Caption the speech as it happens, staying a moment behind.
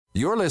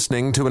You're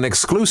listening to an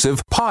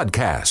exclusive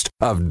podcast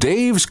of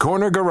Dave's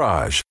Corner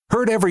Garage.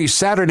 Heard every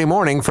Saturday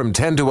morning from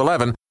 10 to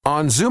 11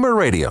 on Zoomer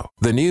Radio,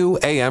 the new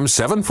AM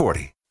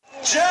 740.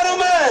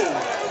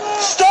 Gentlemen,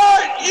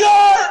 start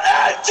your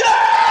engine!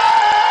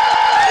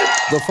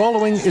 The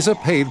following is a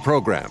paid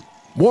program.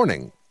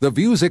 Warning, the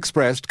views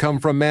expressed come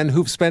from men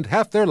who've spent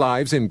half their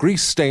lives in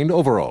grease-stained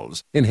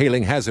overalls,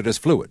 inhaling hazardous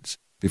fluids.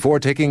 Before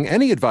taking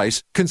any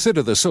advice,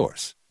 consider the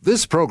source.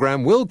 This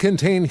program will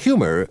contain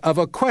humor of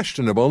a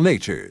questionable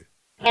nature.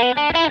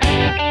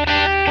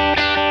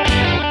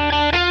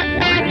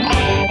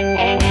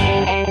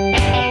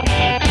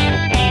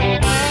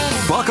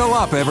 Buckle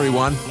up,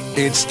 everyone.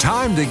 It's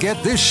time to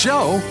get this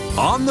show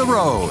on the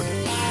road.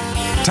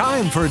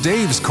 Time for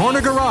Dave's Corner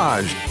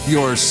Garage,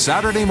 your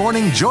Saturday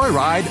morning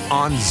joyride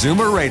on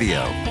Zoomer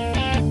Radio.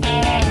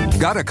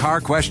 Got a car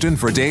question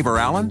for Dave or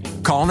Alan?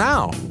 Call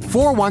now,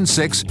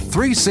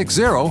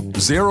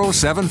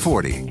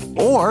 416-360-0740.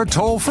 Or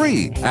toll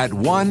free at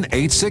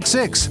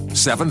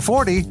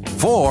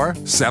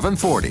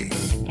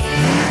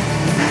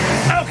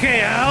 1-866-740-4740.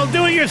 Okay, I'll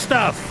do your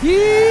stuff. Hey,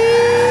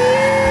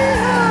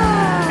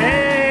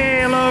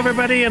 hello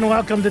everybody, and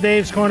welcome to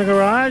Dave's Corner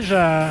Garage.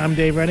 I'm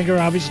Dave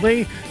Reniger,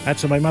 obviously.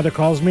 That's what my mother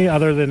calls me,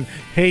 other than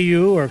hey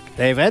you or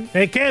David.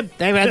 hey kid.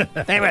 David.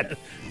 David.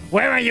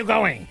 Where are you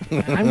going?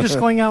 I'm just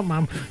going out,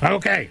 Mom.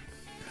 Okay.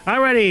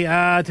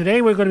 Alrighty,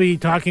 today we're going to be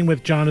talking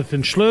with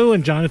Jonathan Schlew,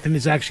 and Jonathan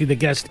is actually the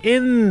guest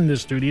in the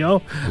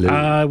studio.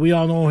 We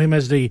all know him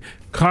as the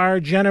car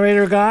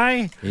generator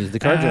guy. He's the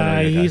car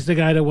generator guy. He's the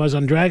guy that was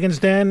on Dragon's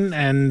Den,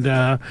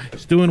 and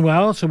he's doing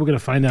well, so we're going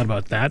to find out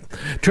about that.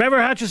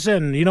 Trevor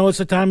Hutchison, you know it's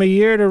the time of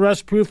year to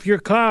rust-proof your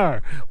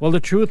car. Well, the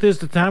truth is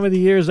the time of the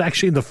year is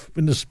actually in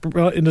the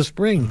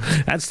spring.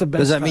 That's the best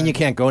Does that time. mean you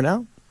can't go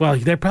now? Well,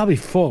 they're probably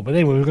full, but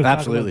anyway, we're going to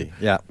Absolutely, talk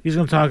about, yeah. He's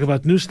going to talk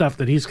about new stuff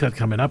that he's got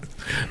coming up.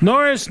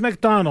 Norris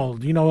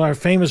MacDonald, you know, our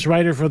famous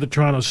writer for the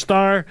Toronto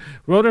Star,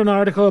 wrote an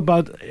article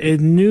about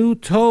new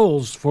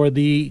tolls for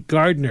the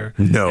Gardiner.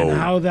 No. And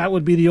how that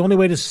would be the only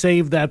way to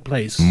save that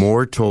place.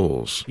 More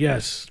tolls.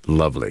 Yes.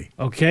 Lovely.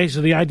 Okay,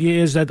 so the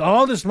idea is that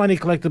all this money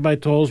collected by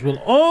tolls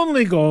will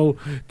only go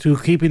to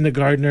keeping the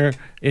Gardiner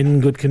in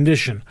good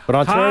condition.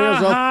 But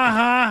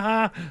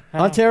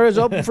Ontario's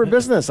open for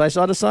business. I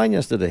saw the sign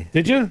yesterday.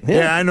 Did you?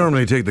 Yeah, I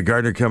normally take the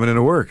Gardiner coming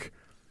into work.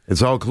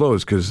 It's all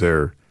closed because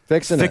they're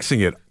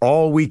Fixing it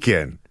all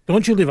weekend.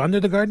 Don't you live under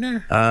the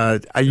Gardiner?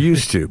 I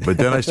used to, but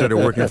then I started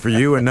working for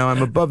you, and now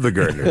I'm above the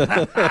Gardiner.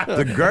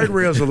 The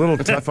guardrail's a little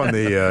tough on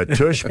the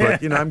tush,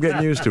 but, you know, I'm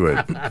getting used to it.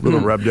 A little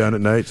rub down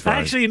at night, it's fine.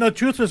 Actually, you know,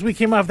 truth was, we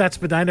came off that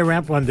Spadina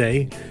ramp one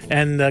day,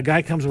 and the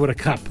guy comes with a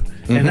cup,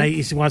 and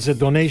he wants a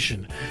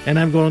donation. And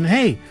I'm going,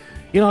 hey,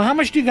 you know, how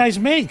much do you guys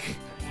make?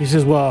 He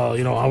says, well,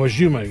 you know, how much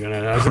you make? And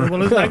I said,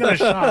 well, I got a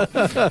shop,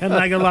 and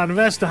I got a lot of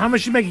investors. How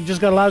much you make? You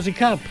just got a lousy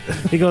cup.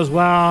 He goes,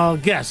 well,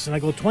 guess. And I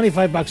go,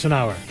 $25 an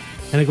hour.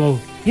 And I go,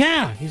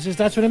 yeah. He says,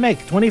 that's what I make,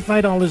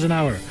 $25 an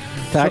hour.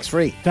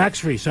 Tax-free.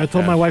 Tax-free. So I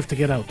told my wife to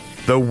get out.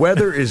 The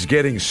weather is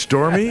getting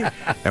stormy,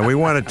 and we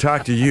want to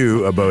talk to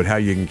you about how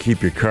you can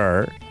keep your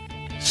car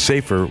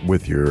safer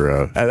with your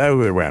other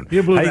way around.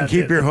 You blew how you can that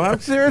keep in. your home.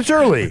 It's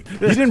early. You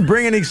didn't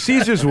bring any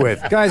Caesars with.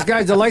 Guys,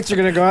 the lights are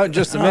going to go out in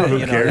just a minute. who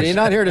You know. cares? Did you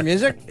not hear the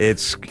music?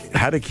 It's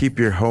how to keep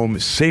your home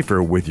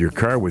safer with your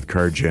car with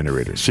Car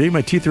Generator. See,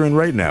 my teeth are in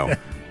right now.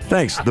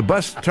 Thanks. The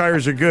bus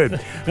tires are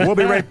good. We'll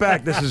be right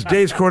back. This is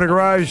Dave's Corner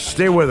Garage.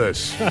 Stay with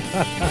us.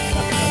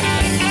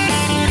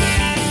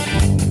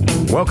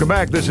 Welcome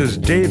back. This is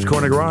Dave's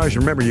Corner Garage.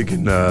 Remember, you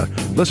can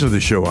listen to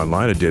the show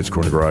online at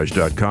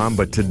davescornergarage.com.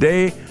 But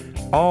today,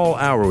 all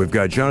hour, we've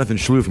got Jonathan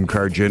Schlew from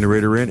Car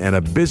Generator in, and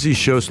a busy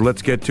show, so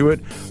let's get to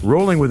it.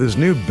 Rolling with his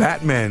new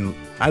Batman.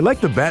 I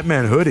like the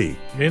Batman hoodie.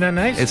 Isn't that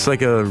nice? It's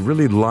like a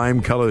really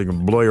lime color that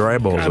can blow your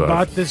eyeballs I off.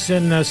 bought this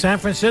in San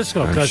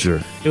Francisco because sure.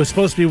 it was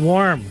supposed to be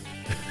warm.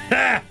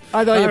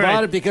 I thought you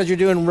bought it because you're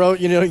doing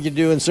you're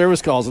doing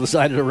service calls on the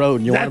side of the road,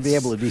 and you want to be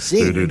able to be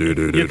seen.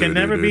 You can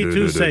never be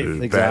too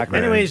safe. Exactly.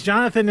 Anyways,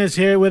 Jonathan is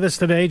here with us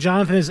today.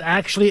 Jonathan is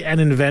actually an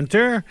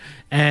inventor,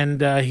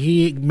 and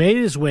he made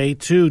his way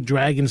to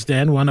Dragon's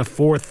Den, one of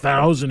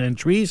 4,000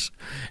 entries,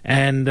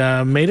 and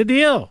made a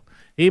deal.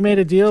 He made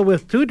a deal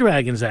with two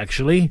dragons,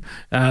 actually,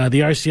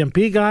 the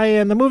RCMP guy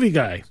and the movie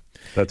guy.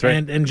 That's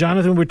right. And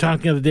Jonathan, we were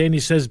talking the other day, and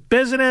he says,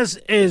 business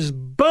is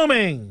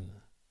booming.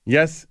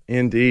 Yes,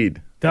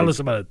 indeed. Tell us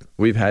about it.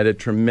 We've had a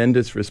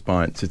tremendous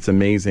response. It's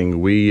amazing.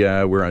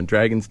 We're on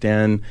Dragon's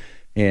Den,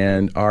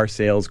 and our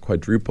sales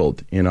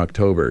quadrupled in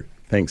October,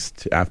 thanks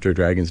to after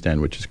Dragon's Den,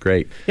 which is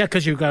great. Yeah,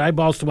 because you've got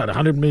eyeballs to,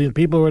 100 million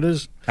people, it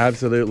is?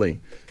 Absolutely.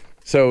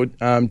 So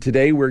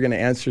today we're going to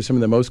answer some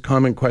of the most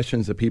common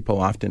questions that people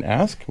often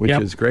ask, which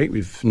is great.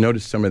 We've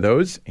noticed some of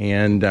those,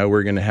 and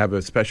we're going to have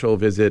a special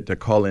visit, a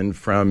call-in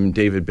from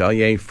David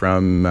Bellier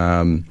from...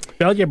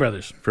 Bellier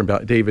Brothers. From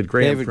David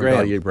Graham from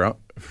Bellier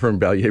from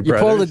Bellier You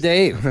Brothers. pulled a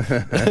Dave.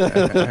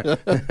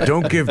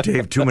 Don't give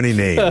Dave too many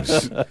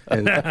names.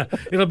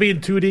 It'll be in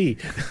 2D.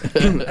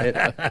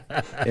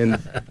 And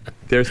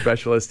they're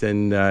specialists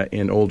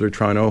in older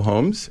Toronto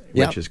homes,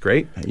 Yep. which is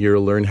great.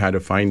 You'll learn how to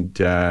find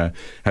how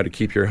to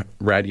keep your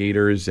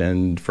radiators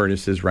and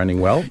furnaces running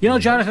well. You know,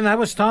 Jonathan, I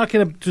was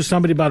talking to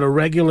somebody about a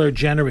regular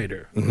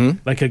generator.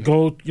 Like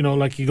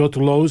like you go to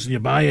Lowe's and you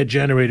buy a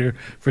generator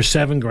for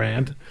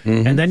 $7,000,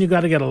 and then you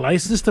got to get a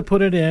license to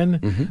put it in.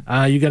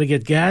 You got to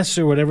get gas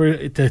or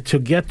whatever to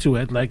get to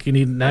it. Like you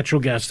need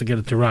natural gas to get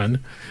it to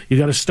run. You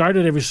got to start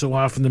it every so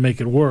often to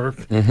make it work.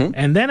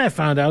 And then I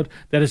found out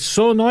that it's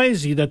so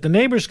noisy that the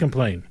neighbors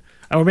complain.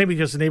 Or maybe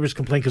just the neighbors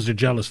complain because they're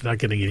jealous, not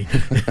getting any,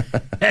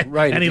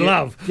 any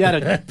love. If you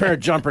had a pair of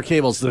jumper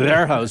cables to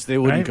their house, they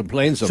wouldn't Right?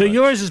 complain so So much.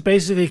 yours is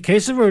basically a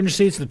case of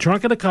emergency. It's the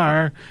trunk of the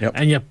car, Yep.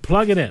 and you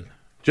plug it in.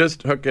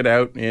 Just hook it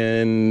out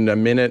in a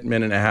minute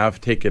and a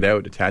half, take it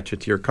out, attach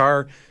it to your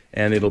car,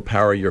 and it'll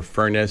power your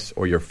furnace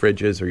or your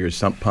fridges or your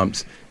sump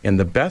pumps. And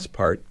the best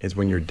part is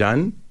when you're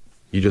done,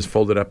 you just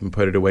fold it up and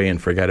put it away and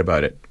forget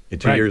about it.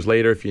 2 Right. years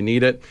later, if you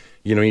need it,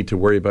 you don't need to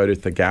worry about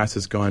if the gas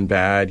has gone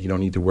bad. You don't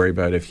need to worry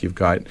about if you've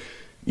got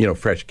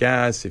fresh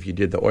gas, if you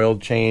did the oil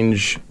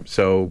change.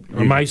 So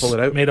Or you mice pull it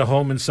out. made a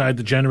home inside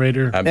the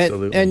generator.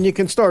 Absolutely. And you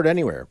can store it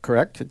anywhere,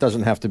 correct? It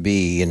doesn't have to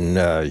be in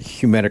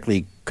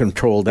humanically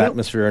controlled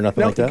atmosphere or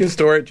nothing no, like you that? can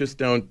store it. Just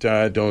don't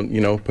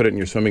put it in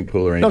your swimming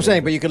pool or anything. No, I'm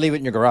saying, but you can leave it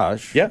in your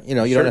garage. Yeah, You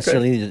sure don't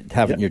necessarily need to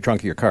have it in Yeah. your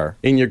trunk of your car.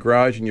 in your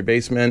garage, in your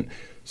basement.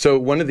 So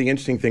one of the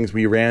interesting things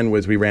we ran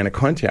a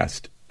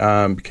contest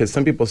because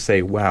some people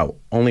say, wow,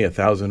 only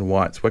 1,000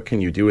 watts. What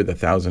can you do with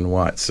 1,000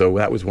 watts? So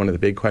that was one of the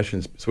big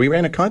questions. So we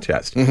ran a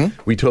contest.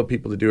 We told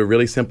people to do a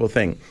really simple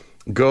thing.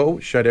 Go,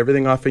 shut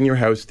everything off in your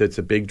house that's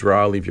a big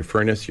draw. Leave your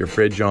furnace, your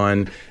fridge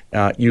on.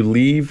 You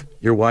leave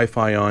your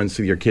Wi-Fi on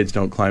so your kids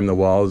don't climb the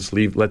walls.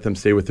 Let them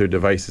stay with their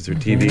devices or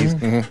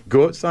TVs.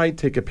 Go outside,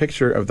 take a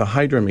picture of the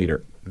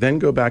hydrometer. Then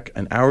go back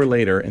an hour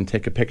later and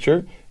take a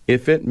picture.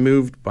 If it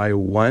moved by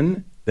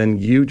 1, then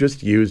you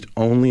just used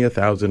only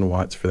 1,000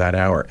 watts for that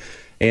hour.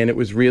 And it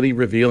was really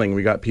revealing.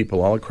 We got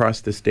people all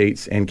across the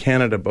States and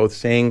Canada both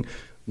saying,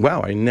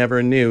 wow, I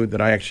never knew that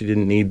I actually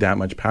didn't need that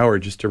much power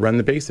just to run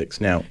the basics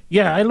now.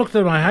 Yeah, I looked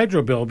at my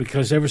hydro bill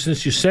because ever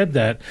since you said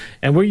that,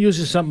 and we're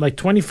using something like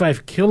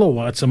 25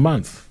 kilowatts a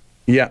month.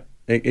 Yeah,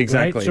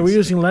 exactly. Right? So we're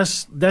using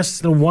less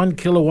than 1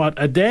 kilowatt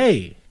a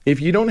day. If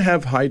you don't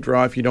have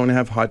hydro, if you don't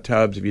have hot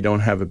tubs, if you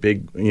don't have a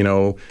big,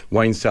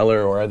 wine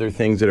cellar or other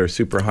things that are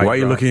super hydro. Why are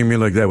you looking at me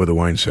like that with a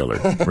wine cellar?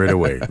 Right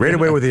away. Right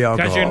away with the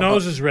alcohol. Because your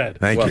nose is red.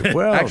 Thank you.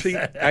 Well,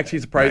 Actually,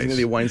 surprisingly, nice.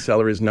 the wine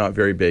cellar is not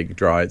very big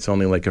draw. It's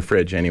only like a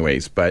fridge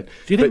anyways. But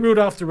Do you think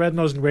Rudolph the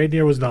Red-Nosed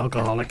Reindeer was an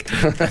alcoholic?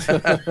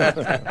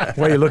 why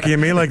are you looking at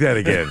me like that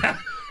again?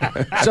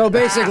 So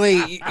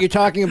basically, you're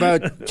talking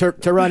about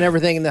to run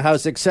everything in the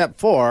house except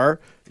for,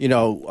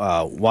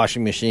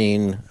 washing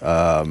machine,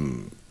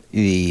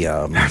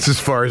 That's as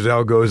far as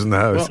Al goes in the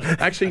house. Well,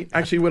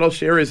 actually, what I'll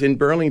share is in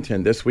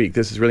Burlington this week.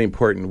 This is really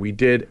important. We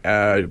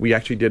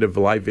actually did a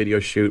live video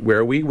shoot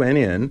where we went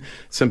in.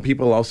 Some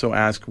people also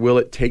asked, "Will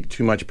it take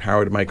too much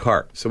power to my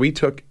car?" So we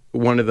took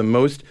what's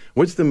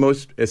the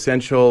most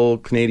essential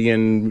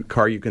Canadian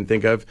car you can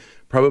think of?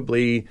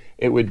 Probably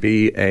it would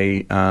be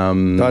a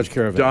Dodge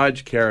Caravan.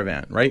 Dodge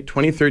Caravan, right?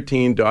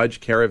 2013 Dodge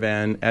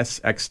Caravan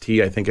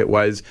SXT, I think it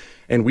was.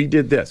 And we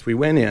did this. We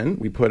went in,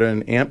 we put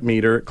an amp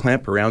meter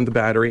clamp around the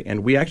battery,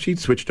 and we actually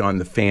switched on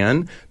the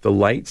fan, the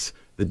lights,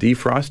 the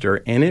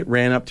defroster, and it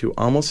ran up to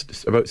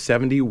almost about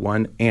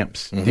 71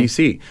 amps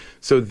DC.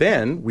 So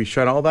then we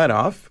shut all that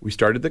off, we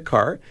started the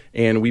car,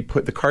 and we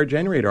put the car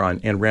generator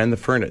on and ran the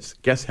furnace.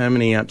 Guess how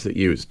many amps it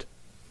used?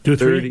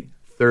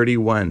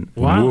 31.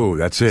 Wow. Whoa,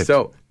 that's it.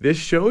 So this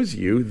shows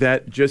you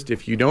that just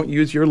if you don't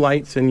use your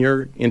lights and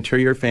your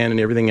interior fan and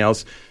everything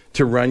else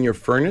to run your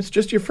furnace,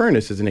 just your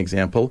furnace as an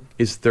example,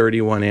 is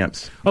 31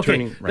 amps.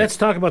 Okay, let's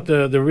talk about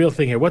the real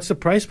thing here. What's the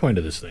price point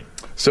of this thing?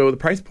 So the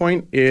price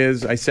point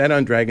is, I said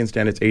on Dragon's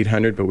Den it's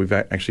 $800, but we've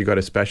actually got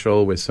a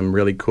special with some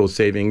really cool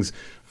savings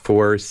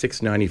for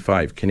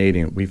 $695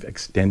 Canadian. We've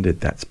extended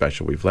that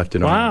special. We've left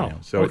it on Wow. now.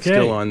 So it's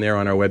still on there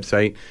on our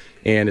website.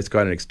 And it's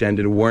got an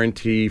extended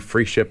warranty,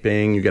 free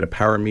shipping. You get a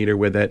power meter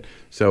with it.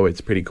 So it's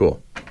pretty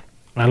cool.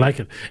 I like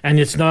it, and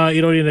it's not.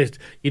 You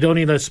don't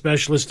need a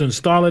specialist to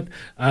install it.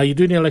 You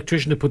do need an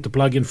electrician to put the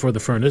plug in for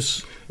the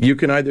furnace. You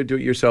can either do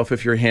it yourself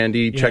if you're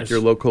handy, check Yes. your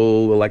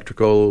local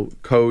electrical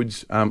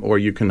codes, or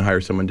you can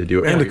hire someone to do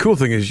it. And for the you. cool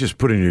thing is just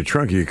put it in your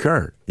trunk of your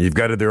car. You've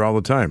got it there all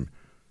the time.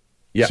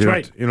 Yeah, So you,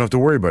 right. you don't have to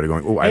worry about it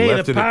going, I Hey,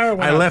 left the it power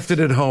went I out. left it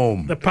at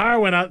home. The power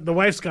went out. The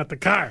wife's got the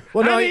car.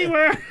 Well, no,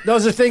 Anywhere.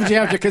 those are things you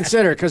have to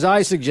consider, because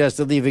I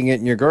suggested leaving it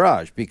in your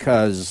garage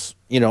because,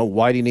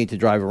 why do you need to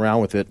drive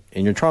around with it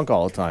in your trunk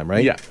all the time,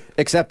 right? Yeah.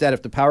 Except that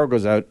if the power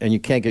goes out and you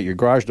can't get your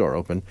garage door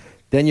open,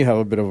 then you have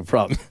a bit of a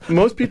problem.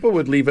 Most people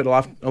would leave it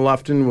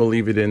often will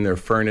leave it in their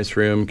furnace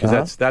room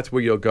because that's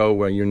where you'll go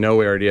where you know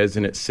where it is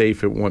and it's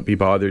safe. It won't be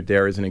bothered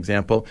there, as an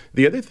example.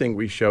 The other thing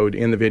we showed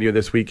in the video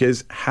this week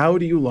is how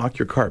do you lock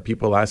your car?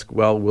 People ask,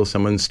 well, will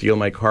someone steal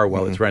my car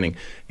while it's running?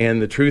 And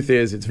the truth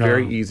is it's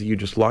very easy. You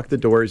just lock the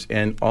doors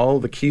and all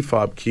the key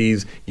fob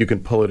keys, you can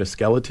pull out a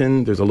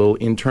skeleton. There's a little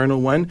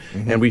internal one.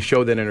 And we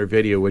show that in our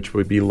video, which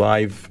would be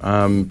live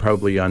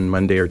probably on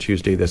Monday or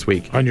Tuesday this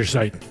week. On your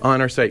site?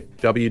 On our site,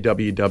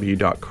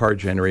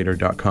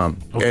 www.cargenerator.com.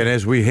 And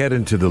as we head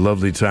into the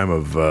lovely time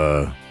of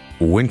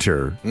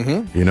winter,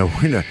 you know,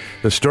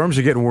 the storms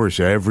are getting worse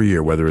every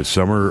year, whether it's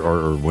summer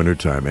or winter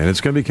time. And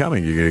it's going to be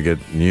coming. You're going to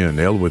get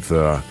nailed with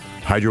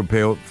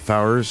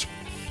hydropowers.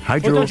 Well,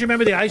 don't you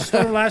remember the ice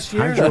storm last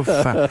year?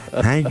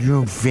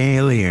 Hydro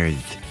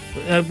failures.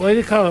 What do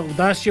you call it?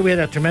 Last year we had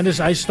a tremendous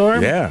ice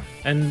storm. Yeah.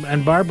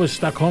 And Barb was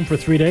stuck home for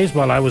 3 days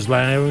while I was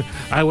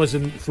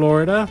in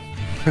Florida.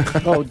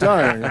 Oh,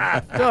 darn.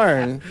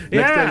 Darn.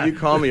 Next time you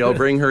call me, I'll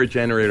bring her a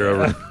generator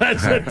over.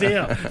 That's the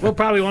deal. We'll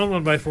probably want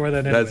one before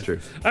then. Anyway. That's true.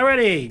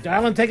 Alrighty,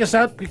 Alan, take us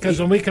out because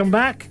when we come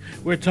back,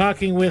 we're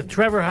talking with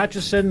Trevor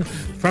Hutchison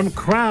from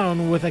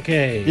Crown with a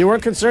K. You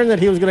weren't concerned that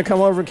he was going to come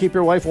over and keep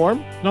your wife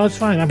warm? No, it's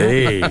fine.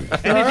 Hey. All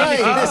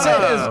right, this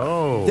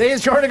is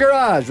Dave's Corner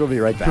Garage. We'll be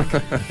right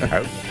back.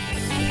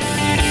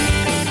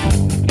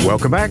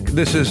 Welcome back.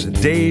 This is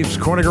Dave's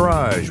Corner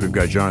Garage. We've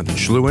got Jonathan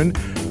Schluen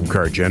from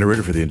Car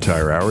Generator for the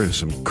entire hour. There's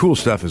some cool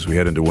stuff as we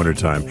head into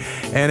wintertime.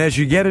 And as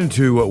you get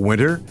into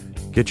winter,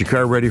 get your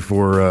car ready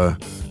for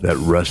that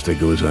rust that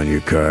goes on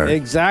your car.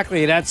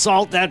 Exactly. That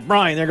salt, that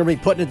brine, they're going to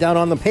be putting it down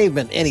on the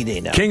pavement any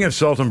day now. King of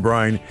salt and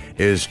brine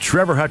is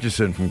Trevor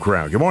Hutchison from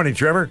Crown. Good morning,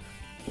 Trevor.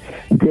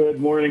 Good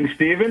morning,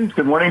 Stephen.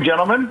 Good morning,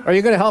 gentlemen. Are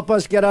you going to help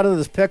us get out of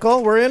this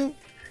pickle we're in?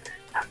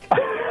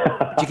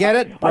 Did you get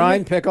it?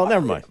 Brine, pickle?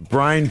 Never mind.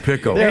 Brine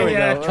pickle. There we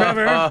go.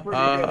 Trevor,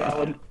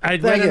 I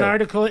read an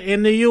article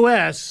in the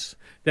U.S.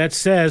 that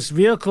says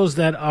vehicles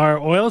that are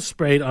oil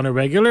sprayed on a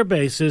regular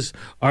basis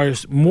are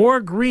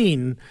more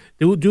green,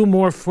 they will do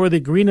more for the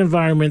green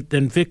environment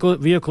than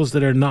vehicles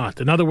that are not.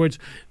 In other words,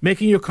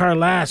 making your car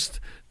last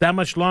that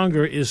much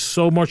longer is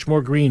so much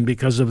more green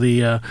because of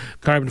the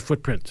carbon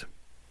footprint.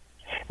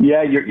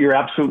 Yeah, you're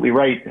absolutely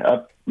right.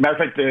 Matter of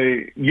fact,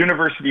 the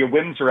University of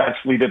Windsor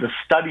actually did a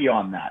study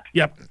on that.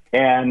 Yep.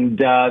 And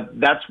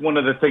that's one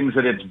of the things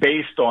that it's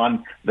based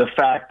on, the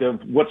fact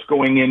of what's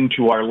going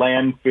into our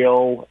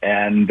landfill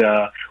and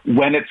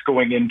when it's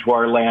going into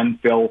our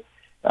landfill.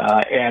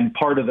 And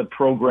part of the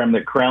program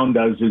that Crown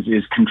does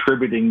is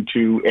contributing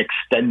to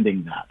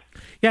extending that.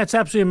 Yeah, it's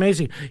absolutely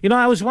amazing. You know,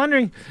 I was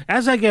wondering,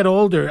 as I get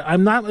older,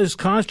 I'm not as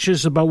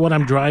conscious about what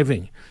I'm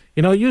driving.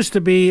 You know, it used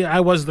to be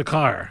I was the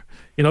car.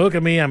 You know, look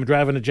at me, I'm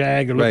driving a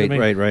Jag. Or look at me.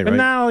 Right. And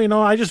now, you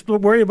know, I just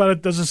worry about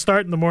it. Does it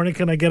start in the morning?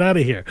 Can I get out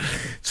of here?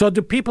 So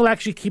do people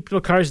actually keep their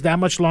cars that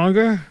much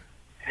longer?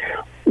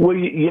 Well,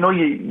 you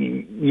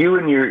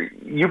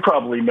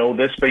probably know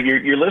this, but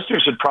your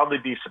listeners would probably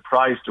be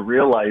surprised to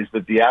realize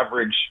that the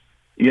average,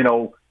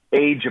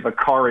 age of a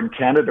car in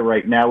Canada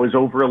right now is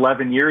over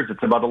 11 years.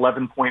 It's about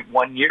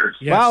 11.1 years.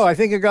 Yes. Wow, I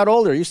think it got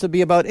older. It used to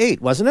be about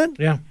 8, wasn't it?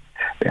 Yeah.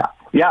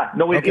 Yeah.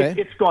 No, Okay.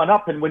 it's gone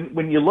up. And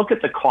when you look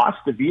at the cost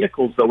of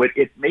vehicles, though,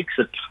 it makes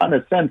a ton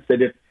of sense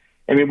that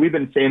we've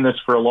been saying this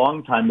for a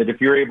long time, that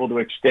if you're able to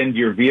extend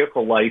your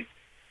vehicle life,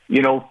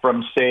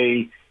 from,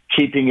 say,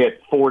 keeping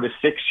it 4 to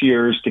 6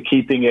 years to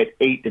keeping it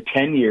 8 to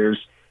 10 years,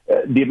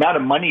 the amount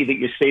of money that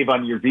you save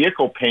on your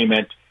vehicle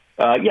payment,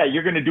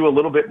 you're going to do a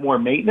little bit more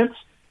maintenance,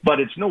 but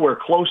it's nowhere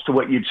close to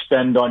what you'd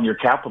spend on your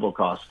capital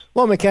cost.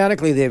 Well,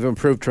 mechanically, they've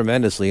improved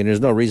tremendously, and there's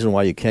no reason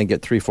why you can't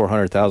get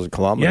 400,000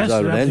 kilometers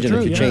out of an engine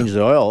if you change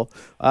the oil.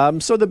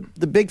 So the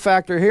big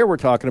factor here we're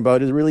talking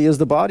about is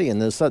the body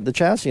and the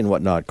chassis and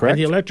whatnot, correct?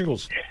 And the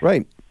electricals.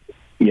 Right.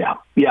 Yeah.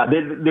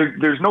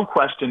 There's no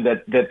question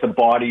that the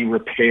body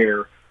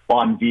repair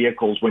on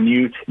vehicles, when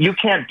you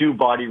can't do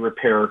body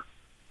repair,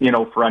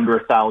 for under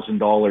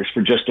 $1,000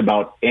 for just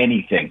about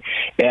anything.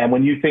 And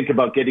when you think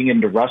about getting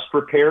into rust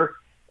repair,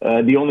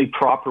 the only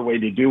proper way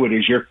to do it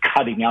is you're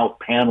cutting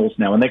out panels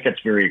now, and that gets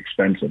very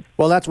expensive.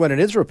 Well, that's when it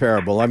is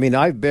repairable. I mean,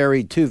 I've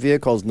buried 2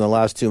 vehicles in the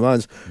last 2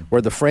 months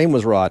where the frame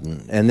was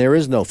rotten, and there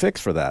is no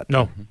fix for that.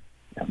 No.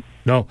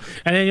 And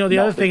then, the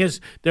other thing is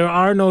there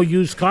are no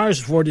used cars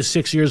 4 to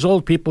 6 years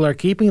old. People are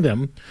keeping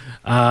them.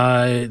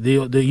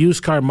 The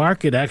used car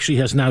market actually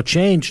has now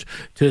changed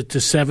to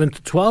 7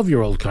 to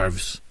 12-year-old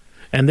cars,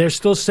 and they're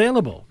still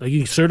saleable. Like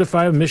you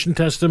certify them, emission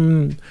test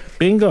them,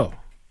 bingo.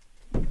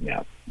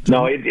 Yeah.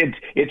 No,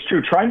 it's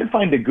true. Trying to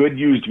find a good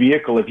used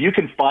vehicle, if you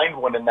can find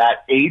one in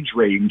that age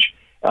range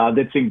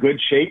that's in good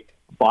shape,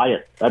 buy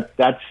it. But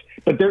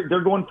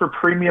they're going for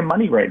premium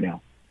money right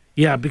now.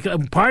 Yeah,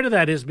 because part of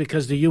that is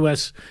because the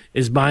U.S.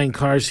 is buying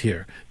cars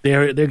here.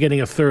 They're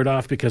getting a third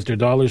off because their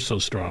dollar's so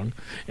strong,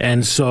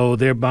 and so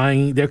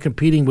they're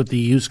competing with the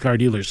used car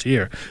dealers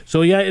here.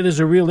 So yeah, it is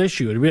a real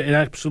issue. It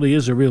absolutely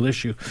is a real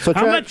issue. So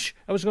how much?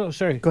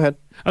 Sorry. Go ahead.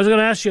 I was going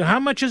to ask you,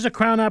 how much is a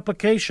Crown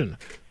application?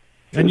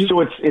 So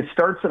it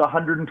starts at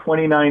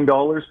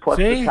 $129 plus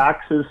the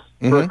taxes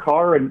for a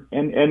car,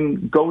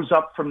 and goes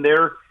up from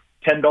there.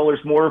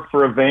 $10 more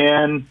for a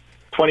van,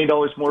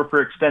 $20 more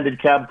for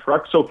extended cab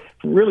truck. So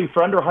really,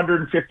 for under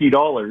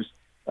 $150.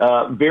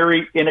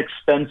 Very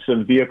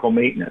inexpensive vehicle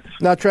maintenance.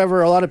 Now,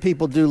 Trevor, a lot of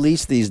people do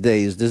lease these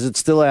days. Is it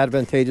still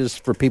advantageous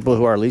for people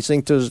who are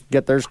leasing to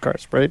get their car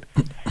sprayed?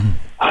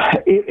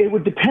 It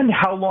would depend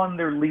how long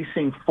they're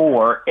leasing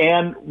for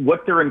and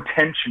what their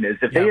intention is.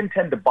 If they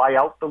intend to buy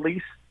out the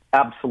lease,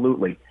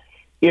 absolutely.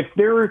 If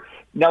they're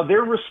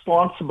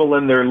responsible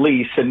in their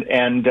lease,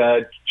 and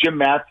Jim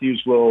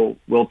Matthews will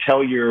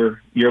tell your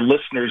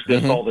listeners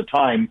this all the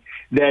time,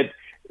 that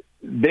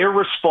they're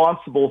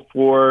responsible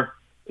for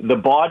the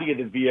body of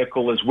the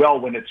vehicle as well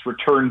when it's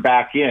returned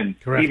back in,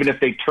 Correct. Even if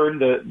they turn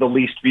the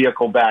leased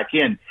vehicle back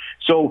in.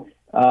 So,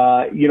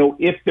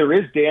 if there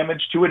is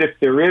damage to it, if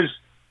there is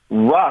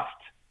rust,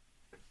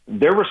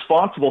 they're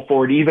responsible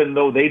for it, even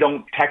though they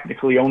don't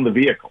technically own the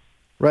vehicle.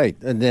 Right,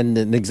 and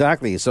then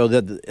exactly, so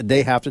that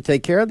they have to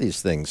take care of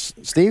these things.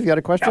 Steve, you got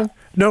a question?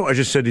 No, I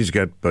just said he's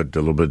got but a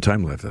little bit of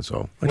time left, that's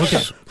all.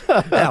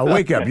 Al,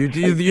 wake up. You're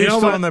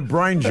still on the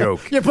brine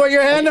joke. You put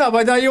your hand up.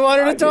 I thought you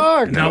wanted to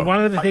talk. Now,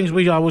 one of the things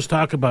we always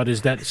talk about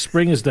is that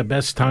spring is the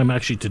best time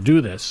actually to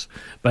do this,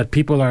 but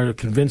people are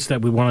convinced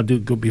that we want to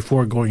do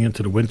before going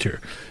into the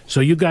winter. So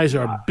you guys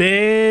are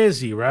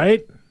busy,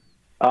 right?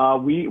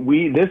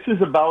 This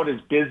is about as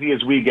busy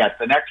as we get.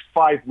 The next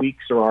 5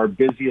 weeks are our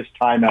busiest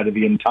time out of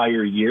the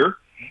entire year.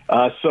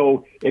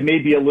 So it may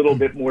be a little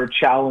bit more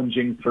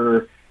challenging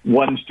for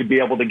ones to be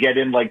able to get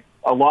in. Like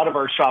a lot of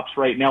our shops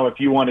right now, if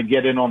you want to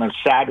get in on a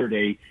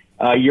Saturday,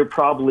 you're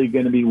probably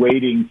going to be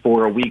waiting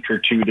for a week or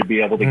two to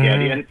be able to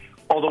get in.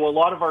 Although a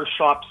lot of our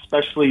shops,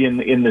 especially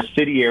in the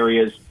city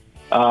areas,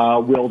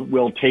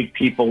 will take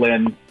people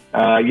in,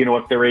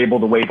 if they're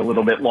able to wait a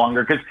little bit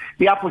longer, because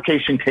the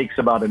application takes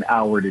about an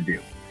hour to do.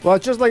 Well,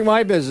 it's just like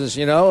my business,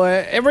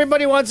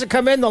 everybody wants to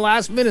come in the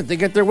last minute to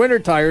get their winter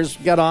tires,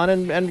 get on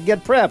and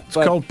get prepped. It's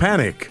called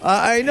panic.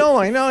 I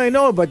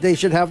know, but they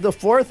should have the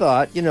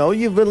forethought.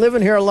 You've been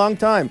living here a long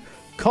time.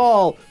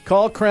 Call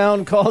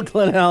Crown, call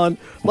Glen Allen.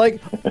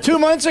 Like 2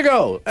 months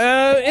ago,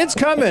 it's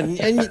coming.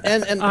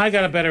 And I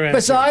got a better answer.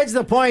 Besides,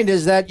 the point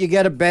is that you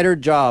get a better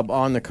job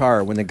on the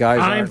car when the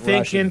guys aren't I'm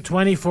thinking rushing.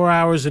 24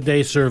 hours a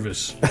day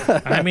service.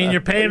 I mean, you're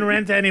paying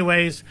rent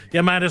anyways.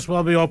 You might as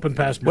well be open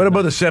past midnight. What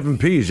about the 7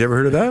 Ps? You ever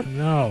heard of that?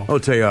 No. I'll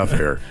tell you off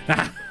air.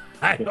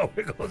 I know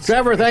it goes.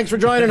 Trevor, thanks for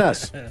joining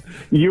us.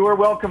 You are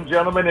welcome,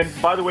 gentlemen. And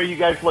by the way, you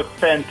guys look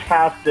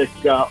fantastic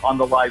on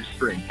the live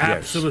stream.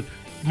 Absolutely. Yes.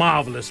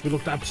 Marvelous. We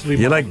looked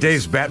absolutely You marvelous. like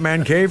Dave's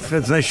Batman cave?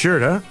 That's a nice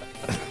shirt, huh?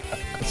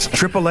 It's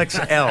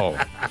XXL.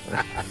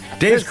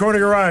 Dave's Corner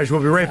Garage.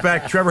 We'll be right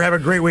back. Trevor, have a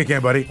great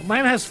weekend, buddy.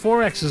 Mine has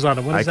 4 X's on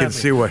it. What does that I mean? can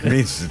see what it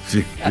means.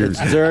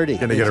 It's dirty.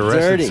 Going to get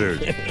arrested soon.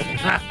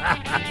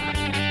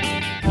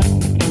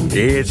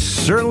 It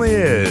certainly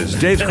is.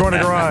 Dave's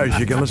Corner Garage.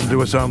 You can listen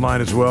to us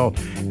online as well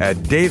at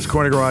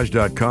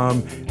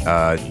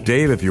davescornergarage.com.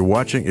 Dave, if you're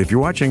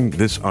watching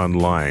this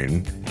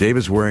online, Dave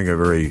is wearing a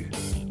very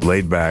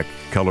laid-back,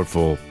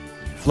 colorful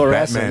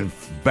Batman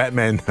well,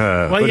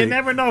 hoodie, you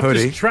never know if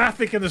there's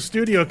traffic in the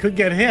studio. It could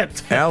get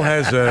hit. Al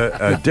has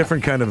a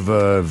different kind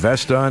of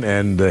vest on,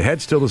 and the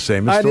head's still the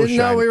same. It's I still didn't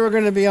know we were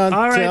going to be on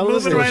All right,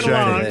 television. moving right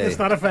along. Today. It's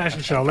not a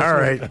fashion show.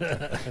 Let's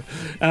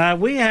All right.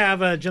 We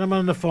have a gentleman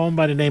on the phone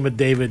by the name of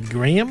David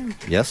Graham.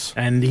 Yes.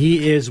 And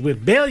he is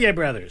with Baillier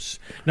Brothers.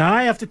 Now,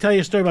 I have to tell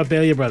you a story about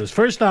Baillier Brothers.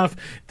 First off,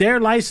 their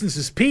license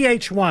is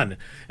PH1.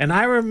 And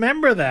I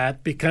remember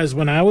that because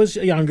when I was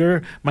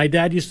younger, my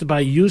dad used to buy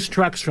used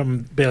trucks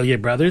from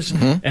Baillier Brothers.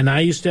 And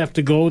I used to have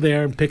to go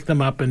there and pick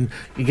them up and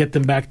get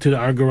them back to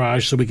our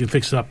garage so we can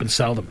fix it up and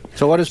sell them.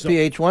 So what does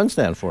PH1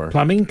 stand for?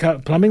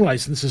 Plumbing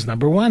license is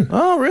number 1.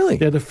 Oh, really?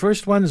 They're the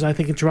first ones, I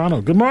think, in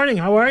Toronto. Good morning.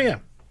 How are you?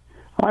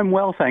 I'm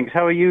well, thanks.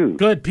 How are you?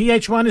 Good.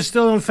 PH1 is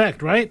still in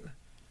effect, right?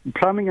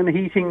 Plumbing and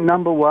heating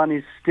number 1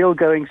 is still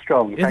going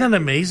strong. Isn't that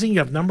amazing? You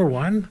have number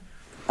 1?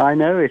 I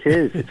know it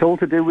is. It's all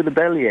to do with the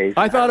Belliers.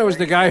 I thought it was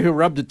the guy who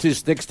rubbed the 2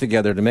 sticks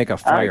together to make a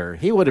fire.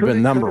 He would have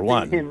been number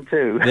 1. Him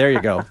too. There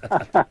you go.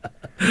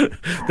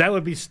 That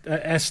would be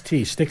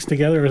ST, sticks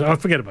together. Oh,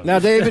 forget about now,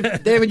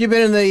 that. David, you've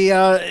been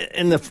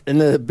in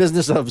the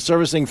business of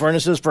servicing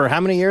furnaces for how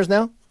many years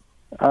now?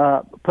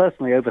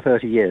 Personally, over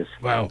 30 years.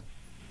 Wow,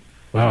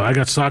 I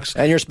got socks.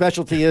 And your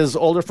specialty is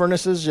older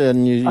furnaces?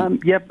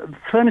 And Yep,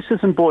 furnaces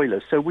and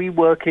boilers. So we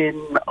work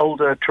in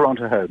older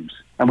Toronto homes,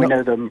 and we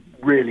know them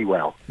really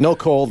well. No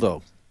coal,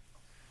 though?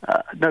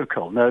 No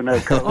coal, no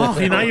coal. Oh,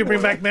 now you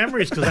bring back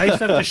memories, because I used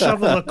to have to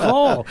shovel the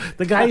coal.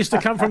 The guy used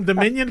to come from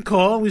Dominion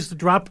Coal. We used to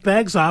drop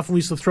bags off, and we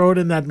used to throw it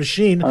in that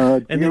machine.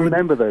 Do you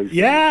remember those?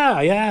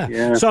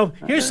 Yeah. So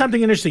here's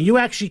something interesting. You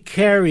actually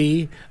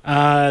carry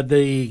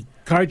the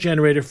car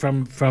generator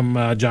from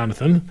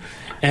Jonathan.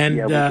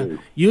 And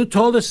you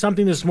told us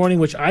something this morning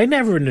which I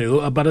never knew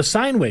about a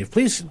sine wave.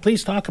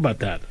 Please talk about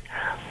that.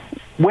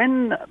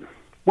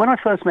 When I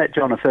first met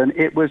Jonathan,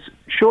 it was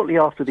shortly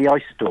after the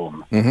ice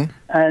storm,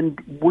 and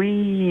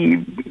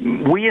we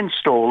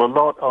install a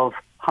lot of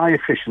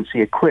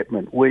high-efficiency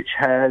equipment which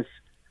has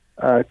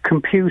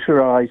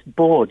computerized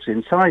boards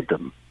inside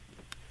them.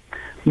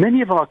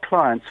 Many of our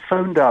clients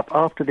phoned up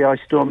after the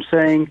ice storm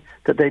saying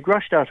that they'd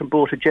rushed out and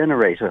bought a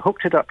generator,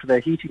 hooked it up to their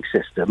heating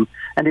system,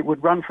 and it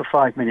would run for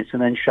 5 minutes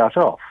and then shut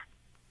off.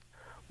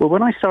 Well,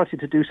 when I started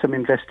to do some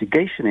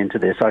investigation into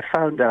this, I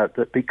found out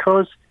that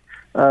because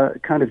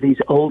kind of these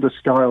older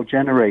style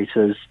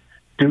generators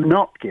do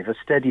not give a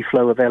steady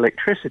flow of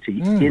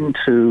electricity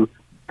into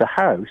the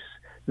house,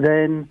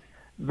 then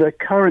the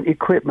current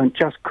equipment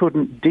just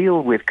couldn't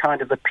deal with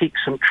kind of the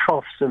peaks and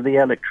troughs of the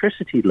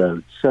electricity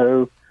load.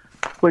 So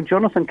when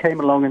Jonathan came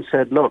along and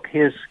said, look,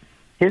 here's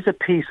a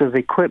piece of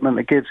equipment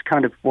that gives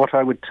kind of what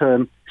I would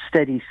term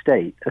steady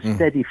state, a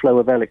steady flow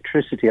of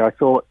electricity, I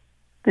thought,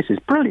 this is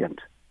brilliant.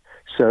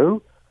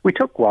 So we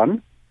took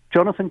one,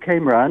 Jonathan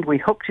came round, we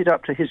hooked it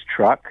up to his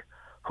truck,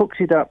 hooked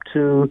it up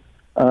to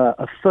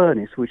a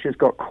furnace which has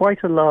got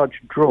quite a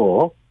large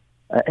draw,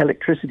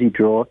 electricity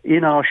draw,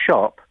 in our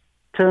shop,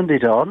 turned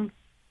it on,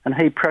 and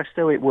hey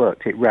presto, it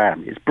worked, it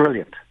ran. It's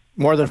brilliant.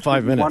 More than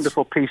 5 minutes.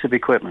 Wonderful piece of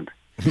equipment.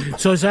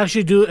 So it's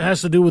actually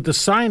has to do with the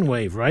sine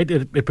wave, right?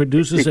 It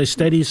produces a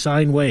steady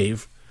sine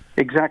wave.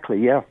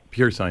 Exactly, yeah.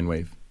 Pure sine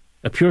wave.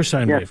 A pure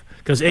sine wave.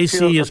 Because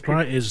AC is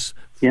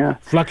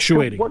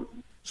fluctuating.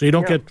 So you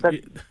don't get...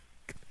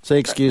 Say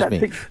excuse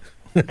me.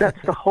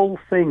 That's the whole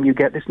thing. You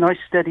get this nice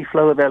steady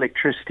flow of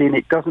electricity, and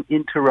it doesn't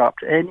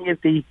interrupt any of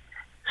the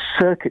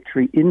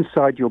circuitry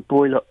inside your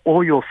boiler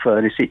or your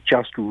furnace. It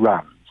just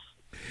runs.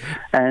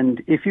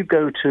 And if you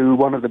go to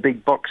one of the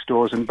big box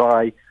stores and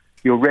buy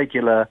your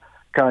regular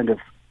kind of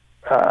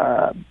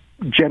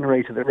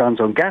generator that runs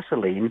on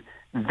gasoline,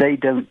 they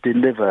don't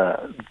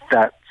deliver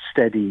that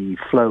steady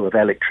flow of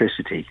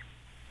electricity.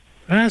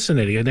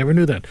 Fascinating. I never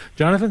knew that.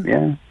 Jonathan?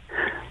 Yeah.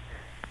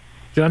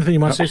 Jonathan, you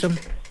want to say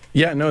something?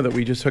 Yeah, no, that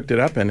we just hooked it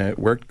up and it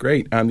worked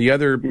great. The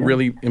other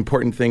really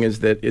important thing is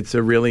that it's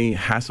a really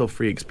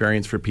hassle-free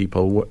experience for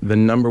people. The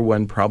number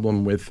one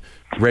problem with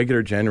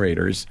regular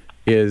generators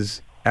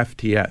is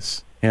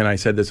FTS. And I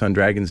said this on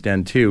Dragon's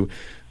Den too.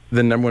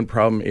 The number one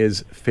problem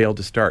is fail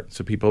to start.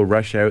 So people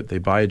rush out, they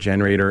buy a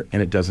generator,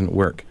 and it doesn't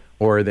work.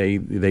 Or they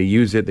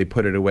use it, they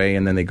put it away,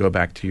 and then they go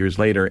back 2 years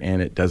later,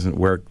 and it doesn't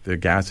work. The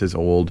gas is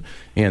old,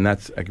 and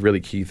that's a really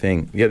key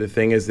thing. The other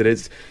thing is that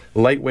it's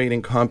lightweight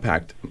and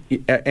compact.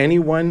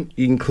 Anyone,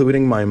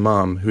 including my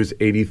mom, who's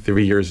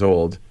 83 years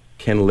old,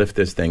 can lift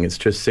this thing. It's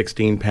just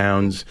 16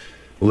 pounds.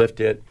 Lift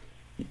it,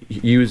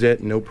 use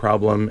it, no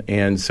problem.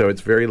 And so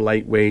it's very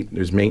lightweight.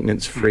 There's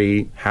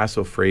maintenance-free,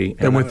 hassle-free.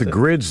 And with the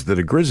grids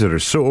that are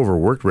so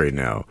overworked right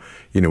now,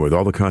 with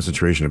all the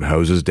concentration of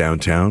houses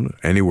downtown,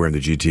 anywhere in the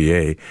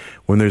GTA,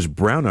 when there's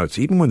brownouts,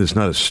 even when there's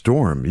not a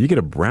storm, you get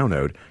a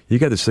brownout, you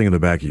got this thing in the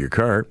back of your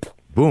car,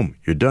 boom,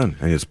 you're done,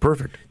 and it's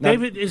perfect. Now,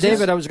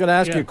 David, I was going to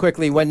ask you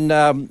quickly, when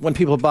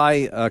people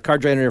buy a car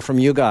generator from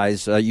you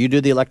guys, you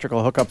do the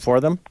electrical hookup for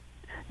them?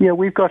 Yeah,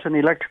 we've got an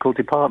electrical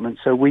department,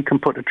 so we can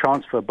put a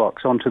transfer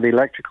box onto the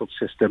electrical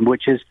system,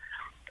 which is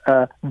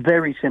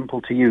very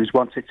simple to use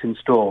once it's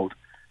installed.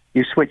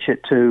 You switch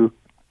it to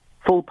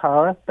full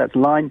power, that's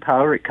line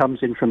power, it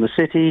comes in from the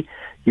city.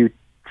 You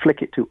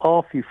flick it to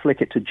off, you flick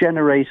it to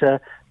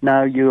generator.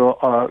 Now you're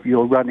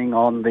running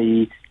on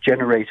the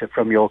generator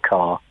from your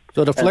car.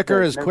 So the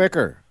flicker is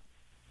quicker.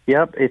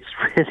 Yep, it's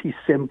really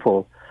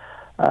simple.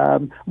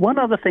 One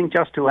other thing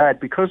just to add,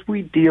 because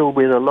we deal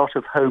with a lot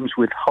of homes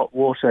with hot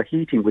water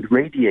heating with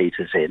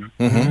radiators in,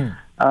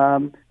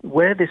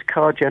 where this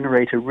car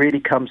generator really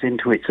comes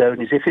into its own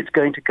is if it's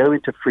going to go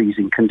into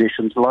freezing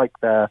conditions like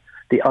the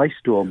ice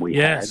storm we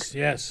had.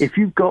 Yes. If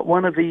you've got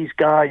one of these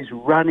guys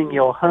running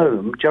your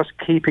home, just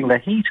keeping the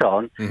heat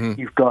on,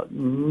 you've got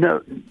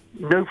no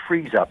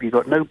freeze up. You've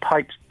got no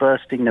pipes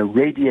bursting, no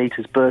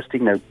radiators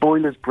bursting, no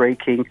boilers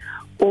breaking.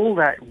 All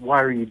that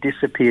worry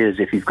disappears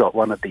if you've got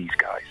one of these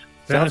guys.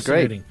 Sounds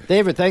great.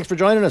 David, thanks for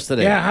joining us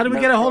today. Yeah, how do we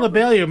get a hold of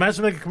Bellier? Might as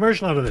well make a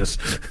commercial out of this.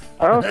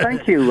 Oh,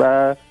 thank you.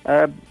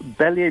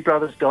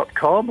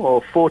 BellierBrothers.com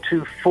or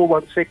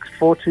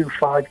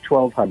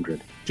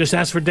 416-425-1200. Just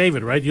ask for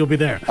David, right? You'll be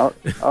there.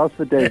 Ask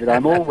for David.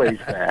 I'm always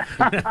there.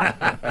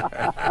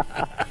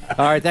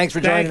 All right, thanks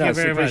for joining us.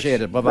 Appreciate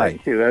it. Bye-bye.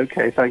 Thank you.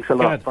 Okay, thanks a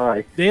lot.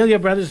 Bye. Bellier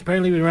Brothers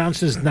apparently been around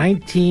since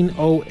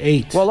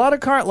 1908. Well, a lot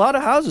of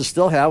houses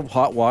still have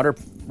hot water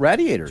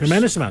radiators.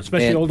 Tremendous amount,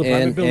 especially older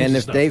apartment buildings. And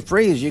if they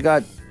freeze, you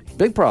got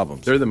big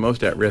problems. They're the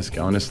most at risk,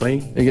 honestly.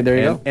 There you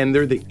go. And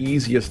they're the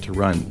easiest to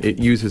run. It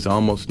uses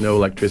almost no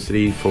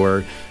electricity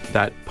for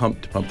that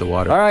pump to pump the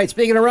water. All right,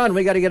 speaking of run,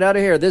 we got to get out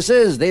of here. This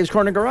is Dave's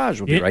Corner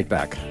Garage. We'll be right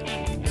back.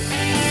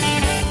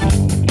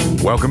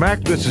 Welcome back.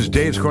 This is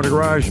Dave's Corner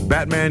Garage.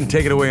 Batman,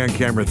 take it away on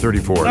camera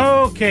 34.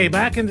 Okay,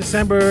 back in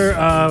December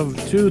of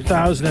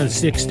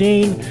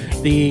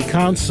 2016, the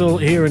council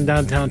here in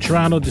downtown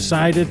Toronto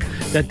decided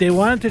that they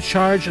wanted to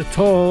charge a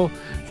toll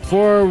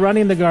for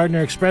running the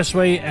Gardiner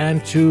Expressway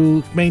and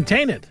to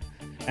maintain it.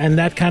 And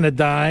that kind of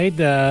died.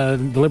 The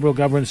Liberal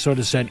government sort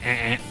of said,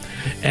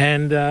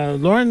 And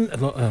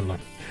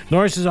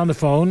Norris is on the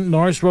phone.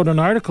 Norris wrote an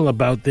article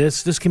about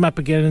this. This came up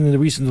again in the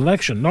recent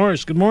election.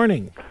 Norris, good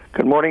morning.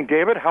 Good morning,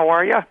 David. How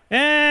are you?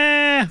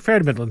 Fair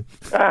to Midland.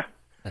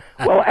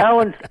 Well,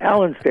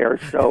 Alan's there,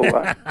 so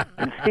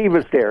and Steve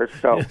is there,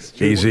 so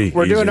easy.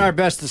 We're doing our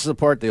best to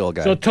support the old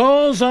guy. So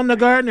tolls on the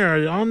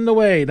Gardner on the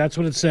way. That's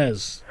what it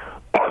says.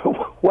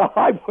 Well,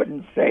 I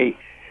wouldn't say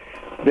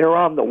they're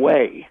on the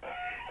way.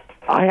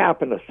 I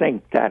happen to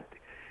think that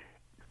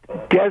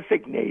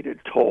designated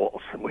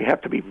tolls, and we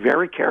have to be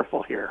very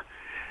careful here.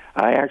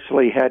 I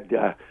actually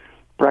had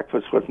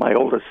breakfast with my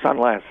oldest son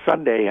last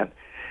Sunday, and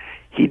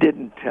he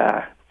didn't,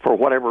 for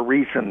whatever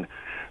reason,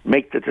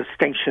 make the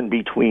distinction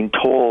between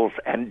tolls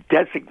and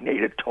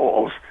designated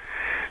tolls.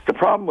 The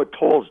problem with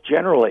tolls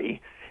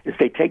generally is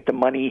they take the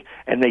money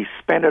and they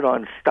spend it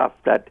on stuff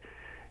that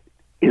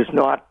is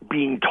not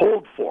being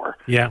tolled for.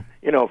 Yeah.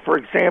 You know, for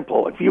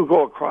example, if you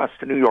go across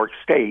to New York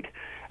State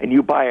and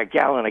you buy a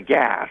gallon of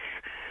gas,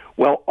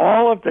 well,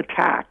 all of the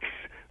tax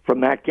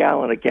from that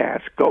gallon of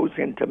gas goes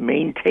into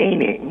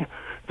maintaining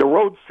the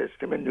road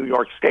system in New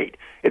York State.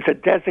 It's a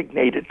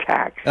designated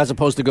tax. As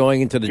opposed to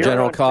going into the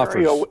general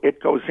coffers.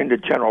 It goes into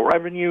general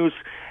revenues,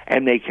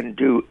 and they can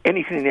do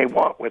anything they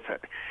want with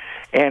it.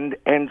 And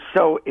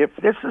so if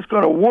this is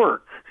going to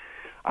work,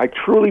 I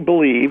truly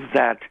believe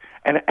that,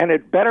 and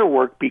it better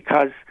work,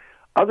 because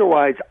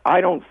otherwise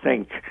I don't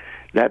think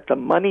that the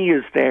money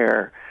is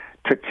there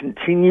to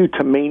continue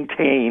to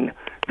maintain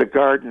the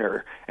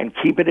Gardner and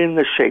keep it in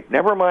the shape.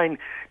 Never mind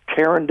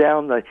tearing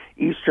down the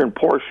eastern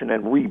portion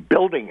and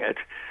rebuilding it,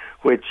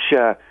 which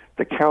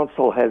the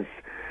council has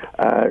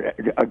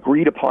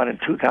agreed upon in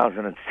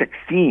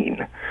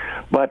 2016.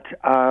 But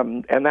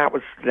and that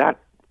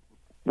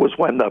was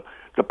when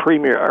the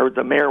premier or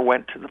the mayor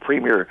went to the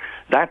premier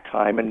that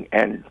time,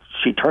 and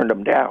she turned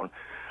him down.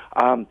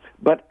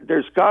 But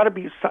there's got to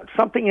be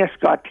something has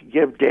got to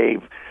give,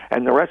 Dave,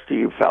 and the rest of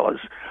you fellas.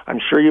 I'm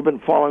sure you've been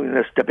following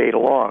this debate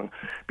along,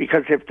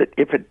 because if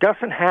it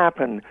doesn't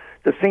happen,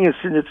 the thing is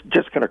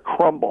just going to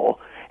crumble,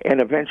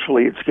 and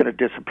eventually it's going to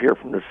disappear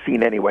from the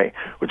scene anyway,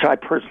 which I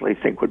personally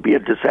think would be a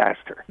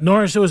disaster.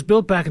 Norris, it was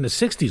built back in the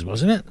 60s,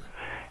 wasn't it?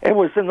 It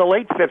was in the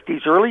late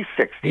 50s, early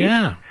 60s.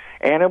 Yeah.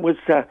 And it was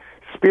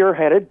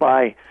spearheaded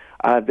by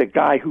the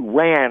guy who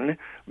ran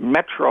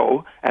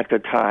Metro at the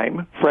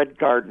time, Fred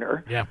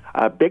Gardner. Yeah.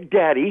 Big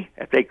Daddy,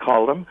 as they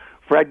called him,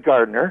 Fred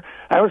Gardner.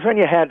 That was when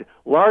you had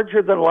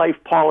larger-than-life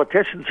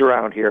politicians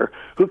around here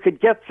who could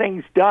get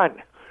things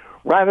done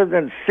rather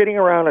than sitting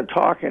around and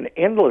talking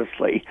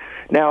endlessly.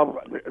 Now,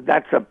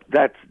 that's a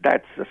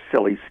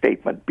silly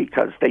statement,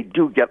 because they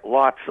do get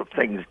lots of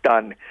things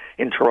done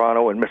in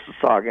Toronto and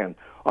Mississauga and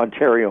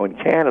Ontario and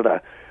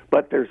Canada,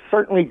 but there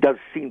certainly does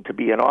seem to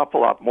be an awful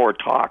lot more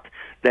talk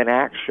than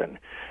action.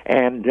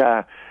 And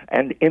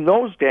in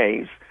those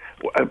days,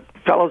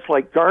 fellows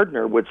like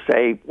Gardner would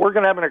say, we're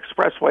going to have an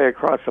expressway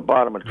across the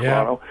bottom of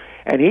Toronto,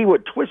 and he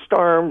would twist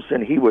arms,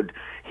 and he would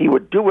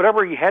do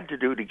whatever he had to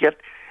do to get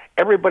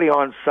everybody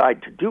on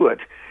side to do it.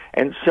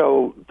 And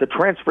so the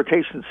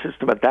transportation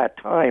system at that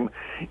time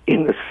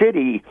in the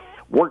city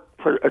worked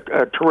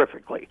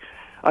terrifically,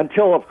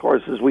 until, of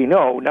course, as we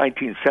know,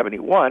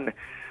 1971,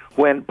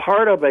 when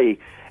part of a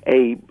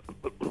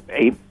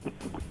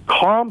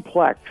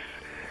complex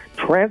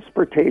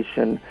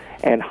transportation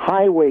and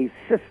highway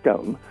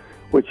system,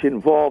 which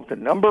involved a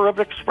number of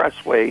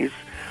expressways,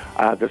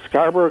 the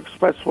Scarborough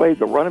Expressway,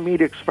 the Runnymede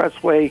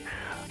Expressway,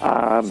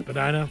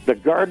 Spadina, the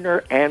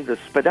Gardner, and the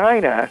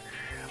Spadina,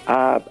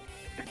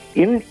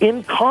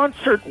 in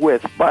concert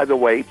with, by the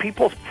way,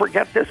 people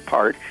forget this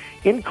part,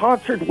 in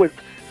concert with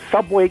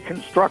subway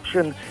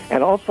construction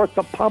and all sorts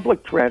of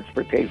public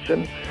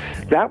transportation,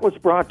 that was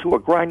brought to a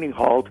grinding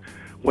halt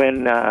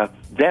when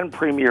then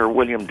Premier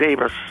William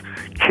Davis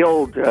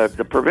killed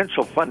the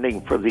provincial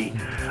funding for the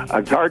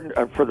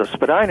for the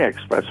Spadina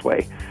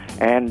Expressway,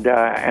 and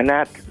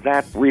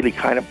that really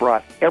kind of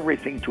brought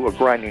everything to a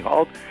grinding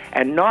halt,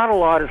 and not a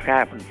lot has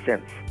happened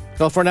since.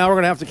 So for now, we're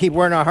going to have to keep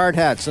wearing our hard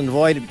hats and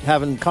avoid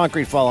having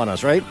concrete fall on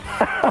us, right?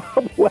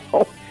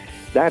 Well,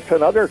 that's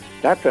another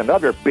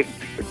big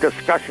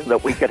discussion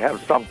that we could have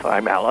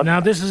sometime, Alan. Now,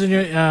 this is in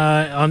your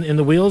in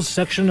the Wheels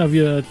section of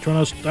your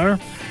Toronto Star?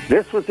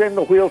 This was in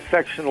the Wheels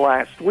section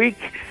last week,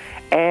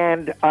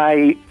 and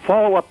I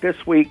follow up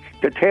this week,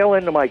 the tail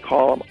end of my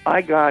column.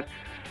 I got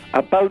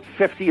about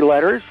 50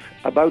 letters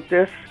about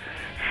this.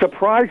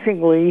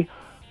 Surprisingly,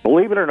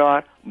 believe it or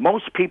not,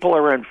 most people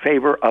are in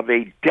favor of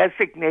a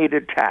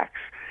designated tax.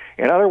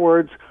 In other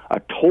words, a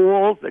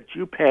toll that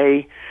you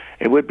pay.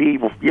 It would be,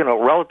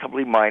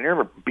 relatively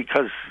minor,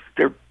 because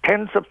there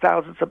tens of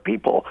thousands of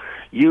people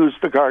use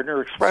the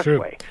Gardner Expressway.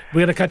 True.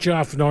 We got to cut you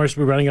off, Norris.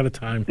 We're running out of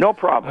time. No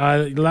problem.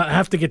 I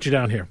have to get you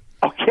down here.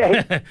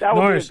 Okay, that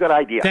would Norris, be a good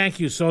idea. Thank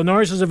you. So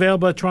Norris is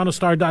available at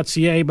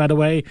torontostar.ca, by the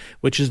way,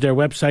 which is their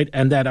website,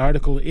 and that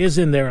article is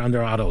in there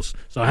under autos.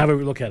 So have a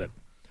look at it.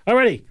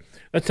 Alrighty,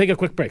 let's take a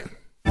quick break.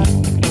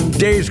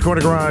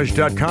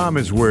 Dave'sCornerGarage.com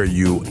is where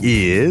you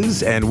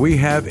is, and we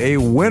have a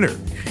winner.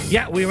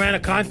 Yeah, we ran a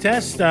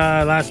contest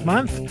last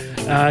month,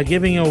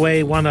 giving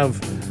away one of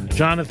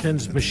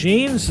Jonathan's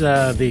machines,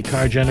 the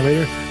car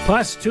generator,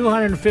 plus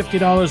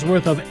 $250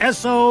 worth of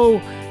Esso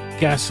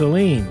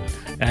gasoline.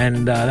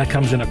 and that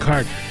comes in a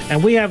cart.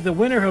 And we have the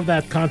winner of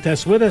that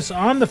contest with us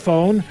on the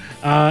phone,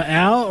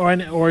 Al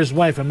or his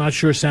wife, I'm not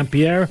sure,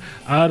 Saint-Pierre,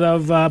 out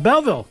of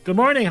Belleville. Good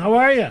morning. How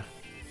are you?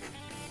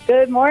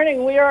 Good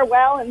morning. We are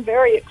well and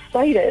very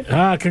excited.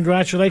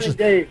 Congratulations.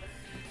 Dave.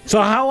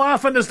 So how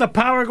often does the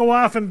power go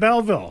off in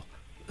Belleville?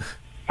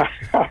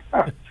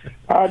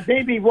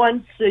 Maybe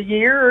once a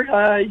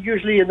year,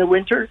 usually in the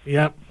winter.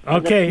 Yep.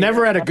 Okay.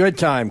 Never at a good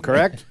time,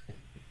 correct?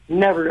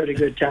 Never at a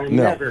good time.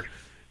 No. Never.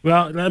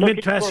 Well, let me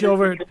pass you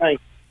over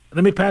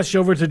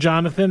to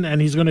Jonathan,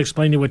 and he's going to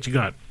explain you what you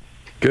got.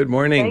 Good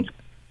morning.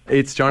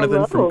 It's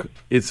Jonathan Hello.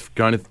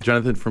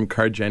 Jonathan from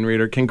Car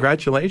Generator.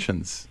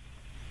 Congratulations.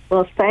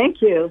 Well,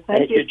 thank you.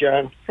 Thank you,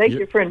 John. Thank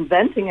you for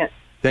inventing it.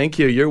 Thank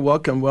you. You're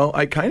welcome. Well,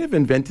 I kind of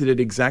invented it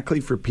exactly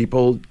for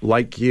people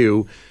like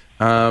you.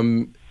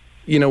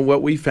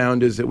 What we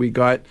found is that we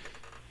got,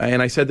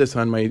 and I said this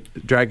on my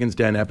Dragon's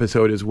Den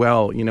episode as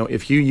well,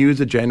 if you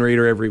use a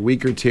generator every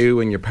week or two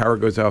and your power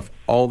goes off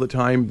all the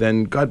time,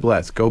 then God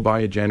bless. Go buy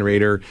a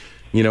generator,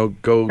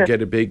 go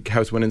get a big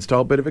house one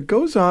installed. But if it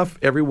goes off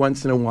every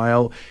once in a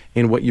while,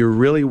 and what you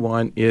really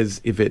want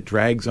is if it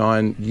drags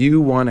on,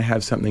 you want to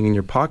have something in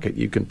your pocket.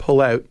 You can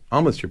pull out,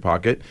 almost your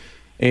pocket,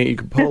 and you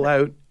can pull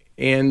out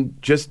and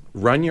just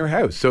run your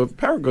house. So if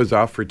power goes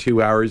off for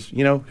 2 hours,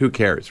 who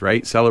cares,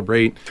 right?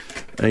 Celebrate,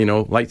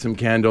 light some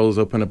candles,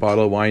 open a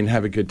bottle of wine,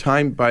 have a good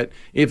time. But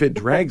if it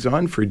drags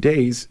on for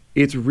days,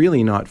 it's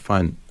really not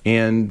fun.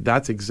 And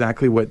that's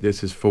exactly what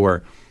this is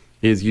for,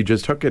 is you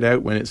just hook it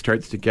out when it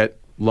starts to get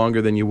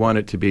longer than you want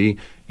it to be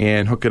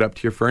and hook it up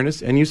to your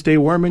furnace and you stay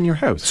warm in your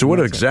house. So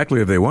what exactly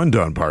have they won,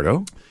 Don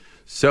Pardo?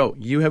 So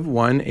you have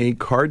won a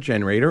Car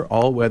Generator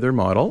all-weather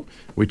model,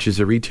 which is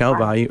a retail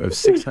value of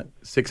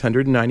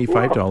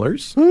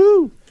 $695.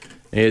 Woo.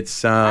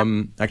 It's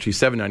actually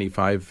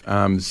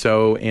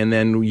 $795. And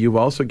then you're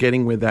also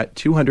getting with that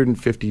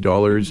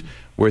 $250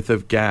 worth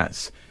of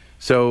gas.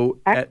 So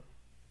at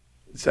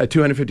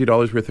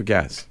 $250 worth of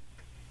gas.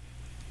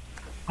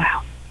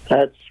 Wow,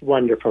 that's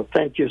wonderful.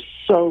 Thank you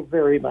so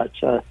very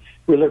much.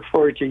 We look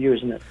forward to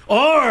using it.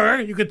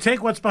 Or you could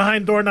take what's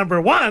behind door number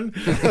 1.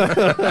 What's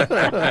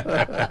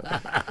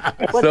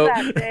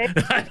that, Dave?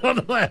 I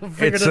don't know. I haven't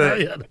figured it out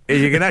yet.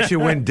 You can actually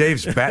win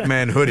Dave's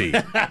Batman hoodie,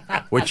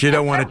 which you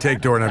don't want to take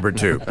door number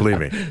 2, believe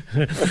me.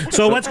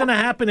 So what's going to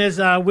happen is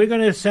we're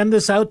going to send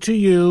this out to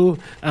you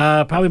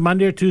probably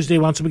Monday or Tuesday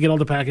once we get all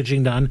the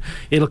packaging done.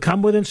 It'll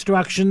come with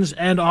instructions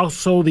and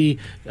also the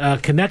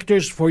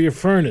connectors for your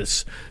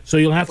furnace. So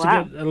you'll have to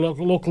get a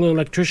local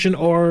electrician,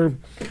 or,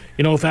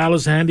 if Al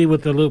is handy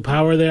with the little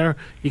power there,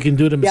 you can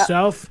do it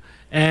himself.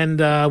 And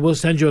we'll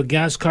send you a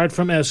gas card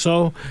from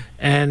Esso,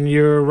 and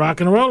you're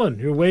rocking and rolling.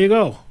 You're away you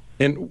go.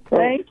 And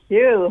thank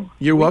you.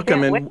 You're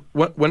welcome. And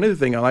one other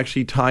thing I'll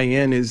actually tie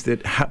in is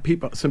that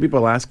some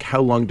people ask,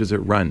 how long does it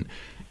run?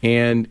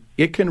 And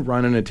it can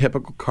run in a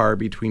typical car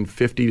between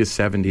 50 to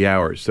 70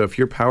 hours. So if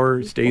your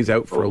power stays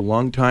out for a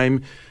long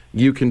time,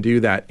 you can do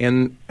that.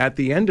 And at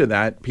the end of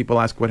that, people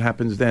ask what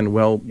happens then.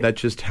 Well, that's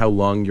just how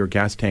long your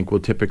gas tank will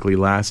typically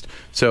last.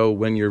 So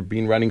when you're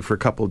been running for a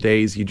couple of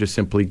days, you just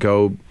simply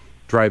go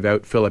drive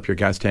out, fill up your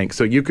gas tank.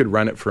 So you could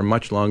run it for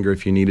much longer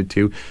if you needed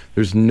to.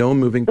 There's no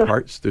moving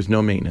parts. There's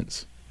no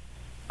maintenance.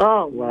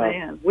 Oh, wow.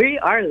 Man. We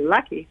are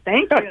lucky.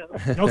 Thank you.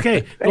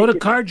 Okay. Go to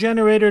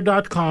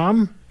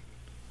cargenerator.com.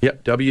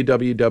 Yep,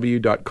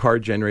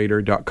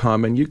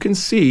 www.cargenerator.com, and you can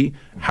see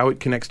how it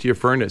connects to your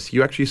furnace.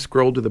 You actually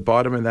scroll to the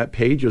bottom of that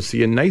page, you'll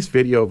see a nice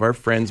video of our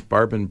friends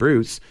Barb and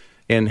Bruce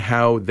and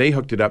how they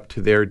hooked it up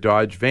to their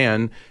Dodge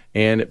van,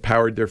 and it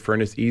powered their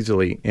furnace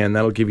easily. And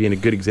that'll give you a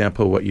good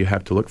example of what you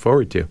have to look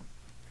forward to.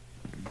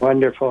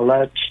 Wonderful.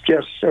 That's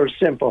just so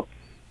simple.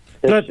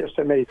 It's just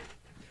amazing.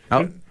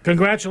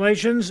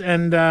 Congratulations,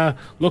 and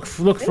look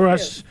for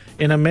us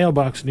in a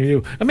mailbox near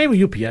you. Or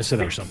maybe UPS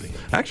it or something.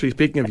 Actually,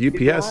 speaking of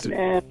UPS...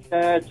 And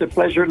it's a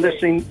pleasure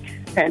listening,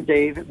 and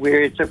Dave,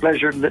 it's a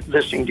pleasure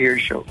listening to your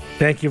show.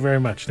 Thank you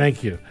very much.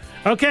 Thank you.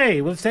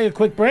 Okay, let's take a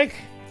quick break.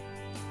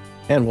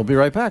 And we'll be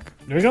right back.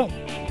 There we go.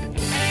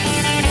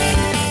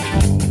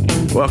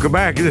 Welcome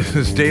back. This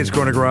is Dave's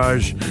Corner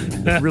Garage.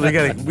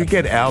 We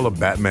get Al a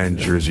Batman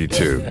jersey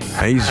too.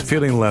 He's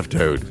feeling left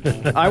out.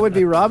 I would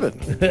be Robin.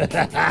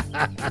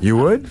 You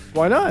would?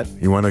 Why not?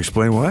 You want to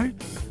explain why?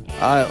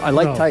 I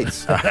like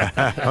tights.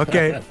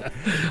 Okay.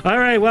 All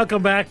right,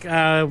 welcome back.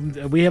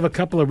 We have a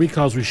couple of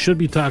recalls we should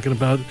be talking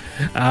about.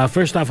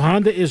 First off,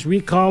 Honda is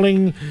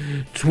recalling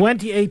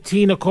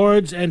 2018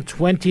 Accords and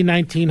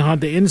 2019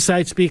 Honda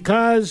Insights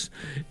because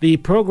the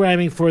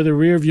programming for the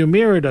rearview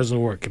mirror doesn't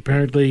work.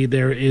 Apparently,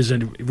 there is a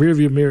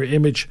rearview mirror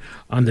image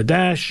on the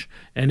dash,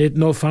 and it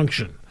no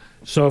function.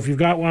 So if you've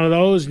got one of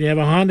those and you have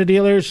a Honda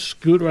dealer,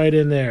 scoot right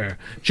in there.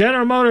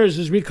 General Motors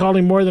is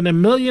recalling more than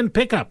 1 million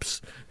pickups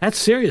That's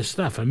serious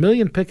stuff. 1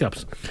 million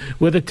pickups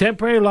with a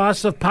temporary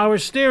loss of power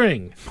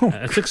steering.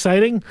 That's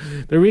exciting.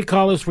 The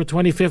recall is for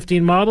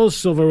 2015 models,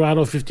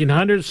 Silverado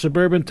 1500,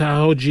 Suburban,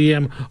 Tahoe,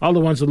 GM, all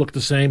the ones that look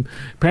the same.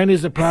 Apparently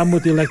there's a problem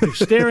with the electric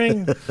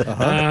steering.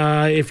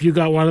 If you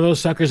got one of those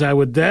suckers, I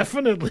would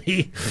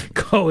definitely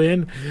go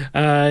in.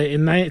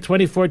 In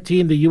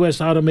 2014, the U.S.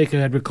 automaker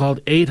had recalled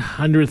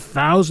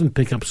 800,000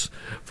 pickups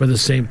for the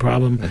same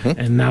problem,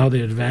 and now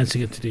they're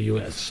advancing it to the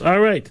U.S. All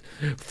right.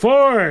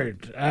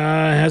 Ford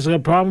has a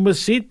problem with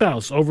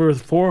seatbelts. Over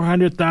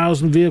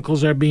 400,000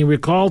 vehicles are being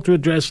recalled to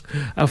address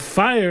a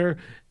fire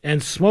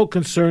and smoke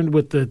concern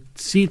with the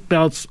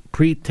seatbelts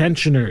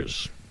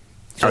pretensioners.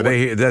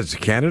 That's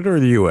Canada or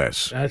the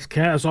U.S.?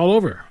 That's all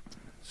over.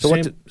 So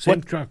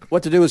same truck.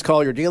 What to do is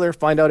call your dealer,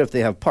 find out if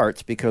they have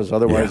parts, because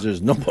otherwise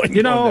there's no point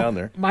going down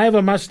there. I have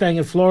a Mustang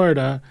in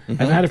Florida. I've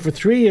had it for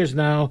 3 years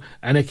now,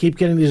 and I keep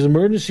getting these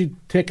emergency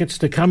tickets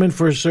to come in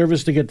for a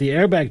service to get the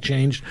airbag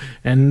changed,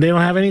 and they don't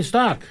have any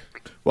stock.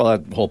 Well,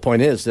 the whole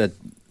point is that,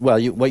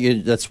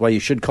 that's why you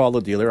should call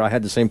the dealer. I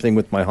had the same thing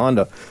with my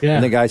Honda. Yeah.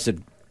 And the guy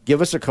said,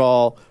 give us a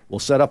call. We'll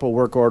set up a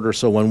work order,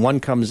 so when one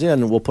comes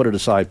in, we'll put it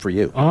aside for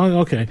you. Oh,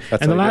 okay.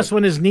 That's and the last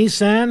one is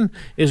Nissan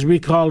is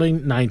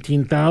recalling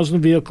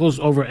 19,000 vehicles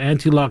over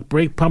anti-lock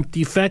brake pump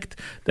defect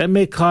that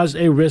may cause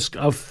a risk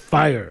of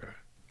fire.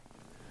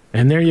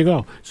 And there you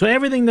go. So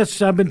everything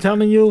that's I've been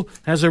telling you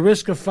has a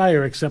risk of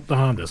fire except the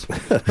Hondas.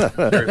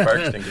 Fire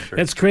extinguisher.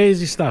 It's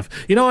crazy stuff.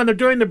 And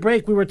during the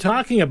break we were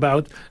talking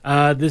about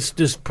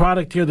this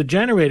product here, the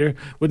generator,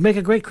 would make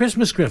a great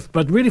Christmas gift,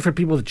 but really for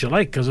people that you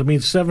like, because it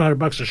means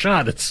 $700 a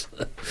shot. It's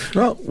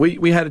well,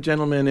 we had a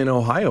gentleman in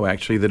Ohio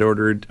actually that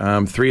ordered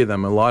 3 of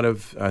them. A lot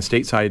of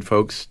stateside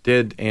folks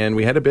did, and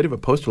we had a bit of a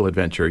postal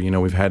adventure.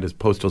 We've had a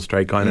postal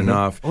strike on and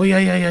off. Oh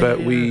yeah.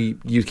 But we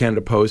use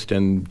Canada Post,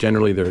 and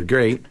generally they're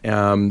great.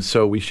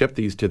 So we shipped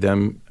these to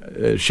them,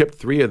 shipped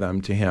 3 of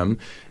them to him,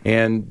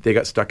 and they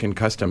got stuck in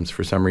customs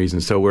for some reason.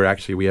 So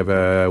we have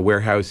a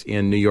warehouse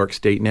in New York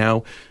State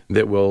now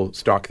that will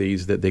stock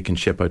these that they can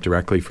ship out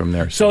directly from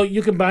there. So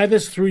you can buy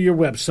this through your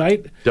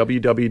website,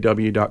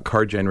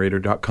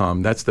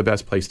 www.cargenerator.com. That's the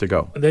best place to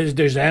go.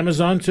 There's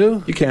Amazon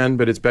too? You can,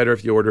 but it's better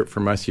if you order it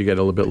from us. You get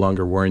a little bit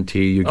longer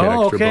warranty. You get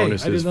extra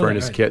bonuses,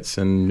 furnace kits,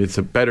 and it's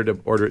better to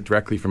order it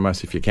directly from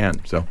us if you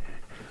can. So.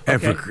 And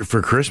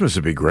for Christmas,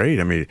 it'd be great.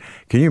 I mean,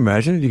 can you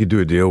imagine if you could do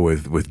a deal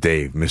with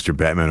Dave, Mr.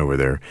 Batman over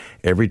there?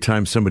 Every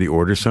time somebody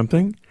orders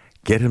something,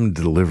 get him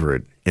to deliver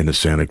it in a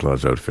Santa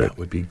Claus outfit. That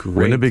would be great.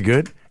 Wouldn't it be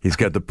good? He's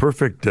got the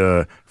perfect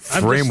framework.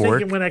 I'm just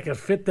thinking when I could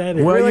fit that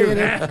in. Well,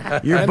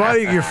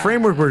 your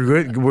framework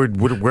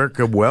would work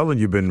well, and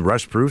you've been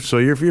rust-proof, so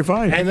you're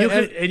fine.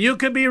 And you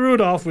could be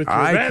Rudolph with your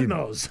red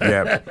nose.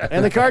 Yeah.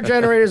 And the car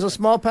generator is a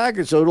small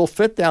package, so it'll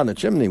fit down the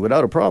chimney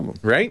without a problem.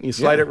 Right? You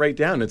slide it right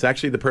down. It's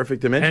actually the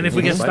perfect dimension. And if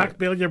we get stuck,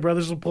 Bill, your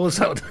brothers will pull us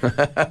out.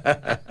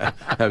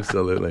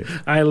 Absolutely.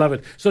 I love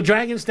it. So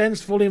Dragon's Den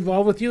is fully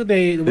involved with you?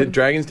 The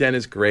Dragon's Den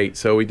is great.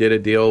 So we did a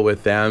deal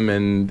with them,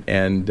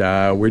 and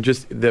we're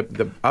just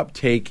the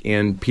uptake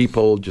in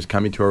people just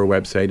coming to our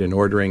website and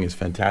ordering is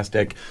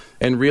fantastic.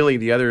 And really,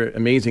 the other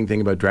amazing thing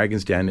about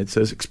Dragon's Den, it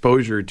says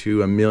exposure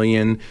to 1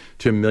 million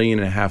to 1.5 million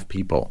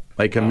people.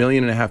 Like 1.5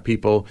 million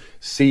people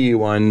see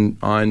you on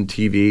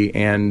TV,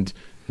 and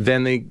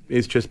then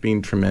it's just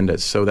been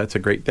tremendous. So that's a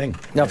great thing.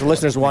 Now, if the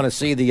listeners want to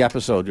see the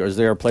episode, is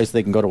there a place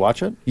they can go to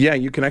watch it? Yeah,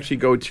 you can actually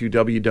go to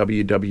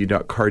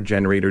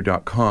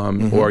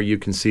www.cargenerator.com, or you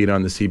can see it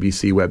on the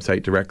CBC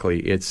website directly.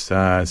 It's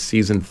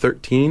season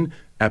 13,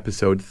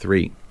 episode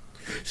 3.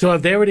 So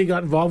have they already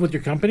got involved with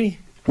your company?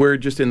 We're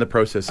just in the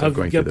process of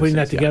going through putting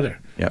that together.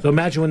 Yeah. So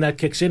imagine when that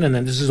kicks in, and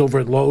then this is over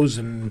at Lowe's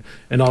and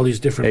all these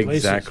different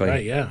places. Exactly.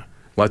 Right, yeah.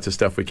 Lots of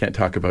stuff we can't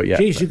talk about yet.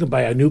 Geez, you can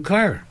buy a new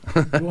car.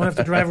 You won't have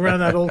to drive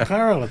around that old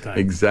car all the time.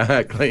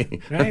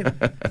 Exactly. Right?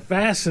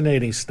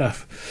 Fascinating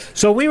stuff.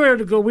 So we were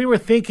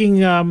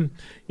thinking,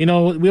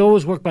 we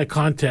always work by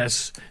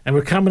contests, and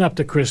we're coming up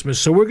to Christmas.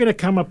 So we're going to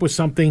come up with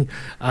something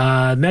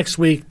next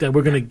week that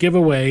we're going to give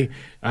away.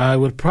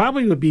 Would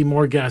be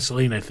more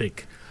gasoline, I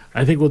think.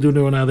 I think we'll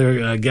do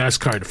another gas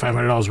card,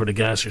 $500 worth of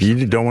gas or something.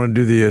 You don't want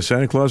to do the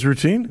Santa Claus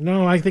routine?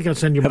 No, I think I'll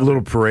send you. Have a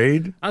little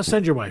parade? I'll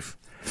send your wife.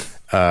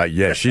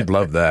 Yeah, she'd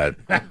love that.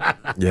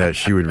 Yeah,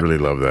 she would really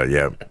love that,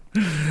 yeah.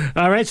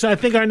 All right, so I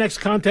think our next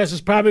contest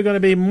is probably going to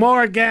be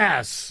more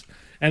gas,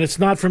 and it's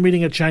not from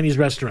eating at Chinese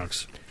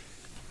restaurants.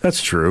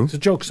 That's true. It's a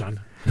joke,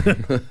 son.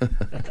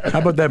 How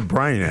about that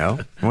Brian, Al?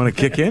 Want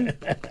to kick in?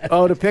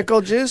 Oh, the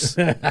pickle juice?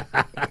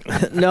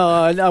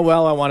 No,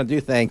 well, I want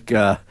to thank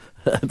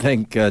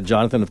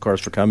Jonathan, of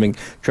course, for coming.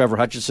 Trevor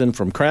Hutchison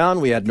from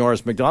Crown. We had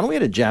Norris McDonald. We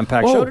had a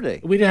jam-packed show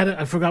today.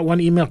 I forgot one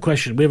email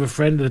question. We have a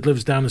friend that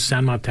lives down in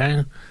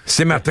Saint-Martin.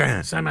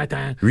 Saint-Martin.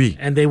 Saint-Martin. Oui.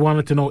 And they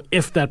wanted to know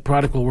if that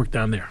product will work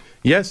down there.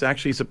 Yes,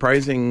 actually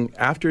surprising.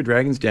 After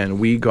Dragon's Den,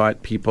 we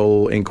got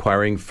people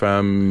inquiring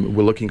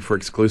we're looking for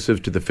exclusives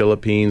to the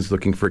Philippines,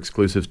 looking for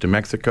exclusives to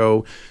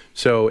Mexico.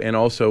 So, and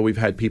also we've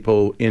had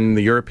people in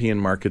the European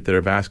market that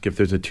have asked if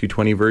there's a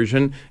 220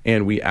 version,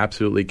 and we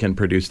absolutely can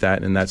produce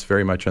that, and that's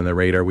very much on the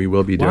radar. We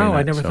will be doing that. Wow,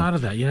 I never thought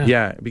of that, yeah.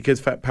 Yeah, because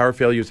power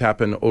failures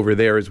happen over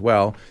there as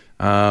well.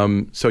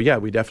 So yeah,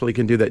 we definitely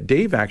can do that.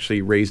 Dave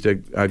actually raised a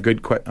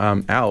good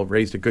Al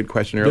raised a good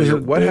question earlier.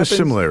 There's a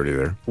similarity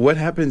there. What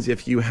happens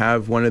if you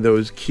have one of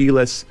those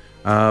keyless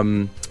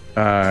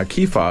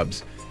key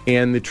fobs?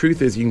 And the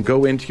truth is, you can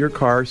go into your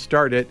car,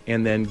 start it,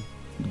 and then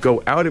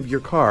go out of your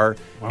car,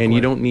 and you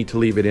don't need to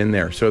leave it in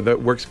there. So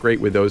that works great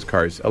with those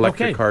cars,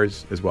 electric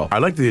cars as well. I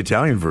like the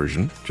Italian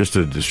version, just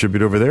to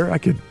distribute over there. I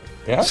could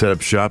set up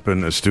shop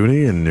in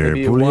Estuni and near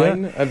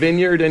Puglia. A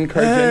vineyard and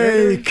car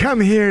generator. Hey, come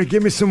here,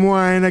 give me some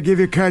wine. I'll give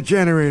you a car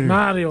generator.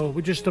 Mario,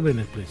 just a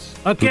minute, please.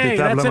 Okay,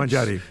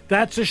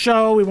 that's the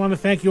show. We want to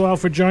thank you all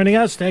for joining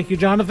us. Thank you,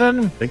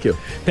 Jonathan. Thank you.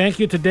 Thank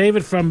you to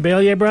David from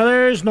Baillier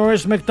Brothers,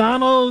 Norris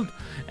McDonald,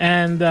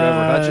 and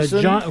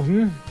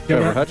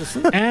Trevor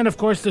Hutchison. And, of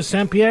course, the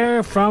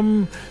Saint-Pierre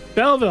from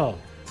Belleville.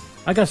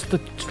 I got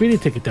the speeding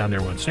ticket down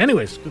there once.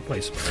 Anyways, good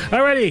place.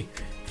 Alrighty.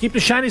 Keep the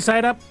shiny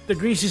side up, the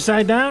greasy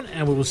side down,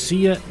 and we will see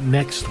you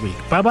next week.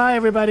 Bye-bye,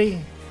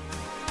 everybody.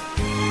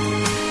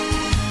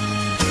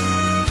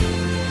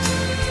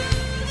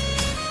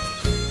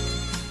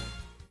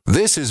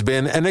 This has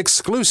been an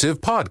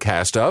exclusive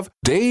podcast of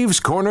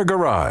Dave's Corner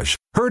Garage.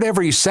 Heard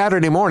every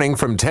Saturday morning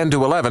from 10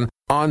 to 11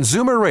 on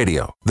Zoomer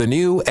Radio, the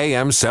new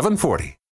AM 740.